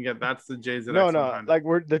thing you can get. That's the JZX. No, like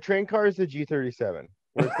the train car is the G37,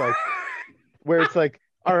 where it's like,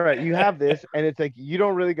 all right, you have this, and it's like you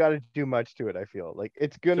don't really got to do much to it. I feel like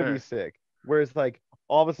it's gonna be sick. Whereas like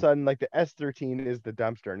all of a sudden, like the S13 is the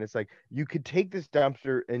dumpster, and it's like you could take this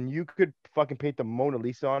dumpster and you could fucking paint the Mona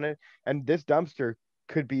Lisa on it, and this dumpster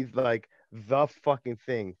could be like the fucking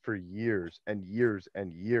thing for years and years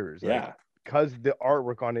and years. Yeah. Like, because the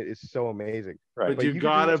artwork on it is so amazing. Right. But you could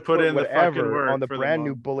gotta just put in the fucking whatever work on the for brand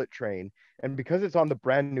new bullet train, and because it's on the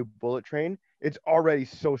brand new bullet train, it's already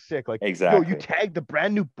so sick. Like, Exactly. yo, you tag the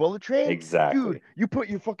brand new bullet train, Exactly. dude. You put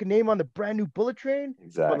your fucking name on the brand new bullet train,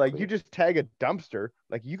 Exactly. but like you just tag a dumpster.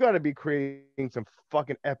 Like, you got to be creating some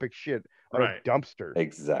fucking epic shit on a dumpster.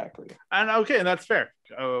 Exactly. And okay, and that's fair.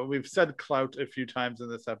 We've said clout a few times in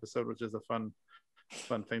this episode, which is a fun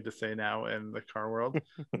thing to say now in the car world.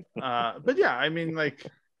 But yeah, I mean, like,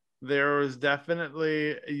 there was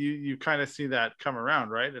definitely you kind of see that come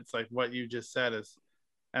around, right? It's like what you just said is,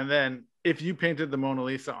 and then if you painted the Mona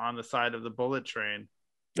Lisa on the side of the bullet train,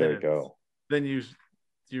 there you go. Then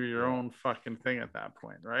you're your own fucking thing at that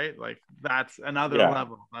point, right? Like, that's another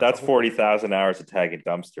level. That's 40,000 hours of tagging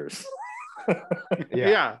dumpsters.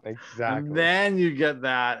 Yeah, exactly. And then you get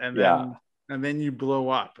that, and then you blow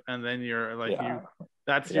up, and then you're like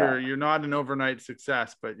you're not an overnight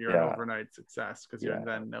success, but you're an overnight success because you're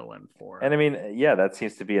then known for it. And I mean, that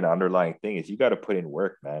seems to be an underlying thing is you got to put in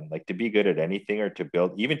work, man. Like, to be good at anything or to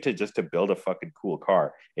build, even to just to build a fucking cool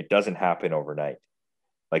car, it doesn't happen overnight.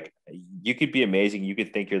 Like, you could be amazing, you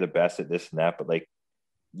could think you're the best at this and that, but like,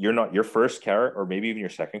 you're not. Your first car, or maybe even your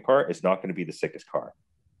second car, is not going to be the sickest car.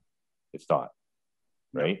 It's not,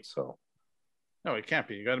 right? So no, it can't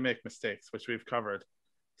be. You got to make mistakes, which we've covered.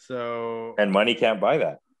 So, and money can't buy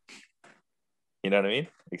that. You know what I mean?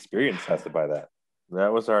 Experience has to buy that.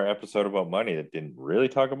 That was our episode about money that didn't really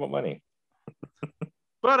talk about money.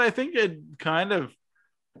 But I think it kind of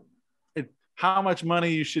how much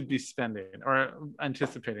money you should be spending or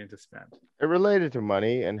anticipating to spend. It related to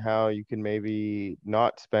money and how you can maybe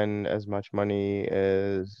not spend as much money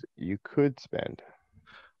as you could spend.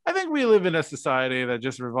 I think we live in a society that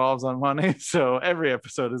just revolves on money, so every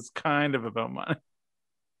episode is kind of about money.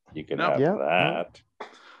 You can have that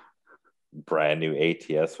brand new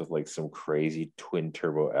ATS with like some crazy twin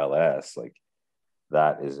turbo LS. Like,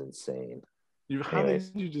 that is insane. How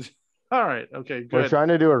did you just? All right, okay, good. We're trying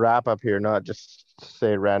to do a wrap up here, not just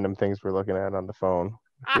say random things we're looking at on the phone.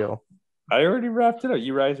 I already wrapped it up.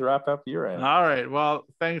 You guys wrap up your end. All right. Well,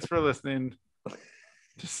 thanks for listening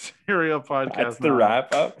to Serial Podcast. That's the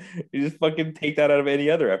wrap up. You just fucking take that out of any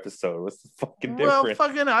other episode. What's the fucking difference? Well,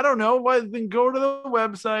 fucking, I don't know. Why? Then go to the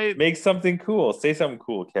website. Make something cool. Say something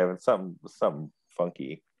cool, Kevin. Something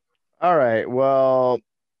funky. All right. Well,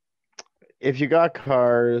 if you got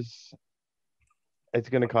cars, it's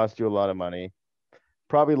going to cost you a lot of money.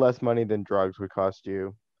 Probably less money than drugs would cost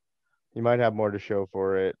you. You might have more to show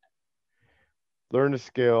for it. Learn a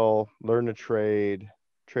skill, learn a trade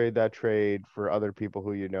that trade for other people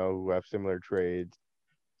who you know who have similar trades.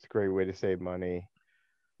 It's a great way to save money.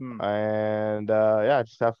 And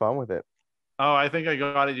just have fun with it. Oh, I think I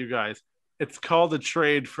got it, you guys. It's called a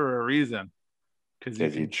trade for a reason. Because you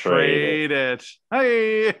can trade it.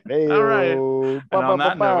 Hey. All right. And on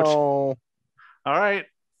that note, all right.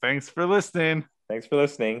 Thanks for listening.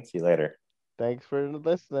 See you later. Thanks for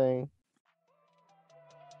listening.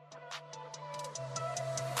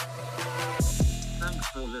 Thanks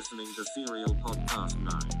for listening to Serial Podcast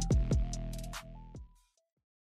 9.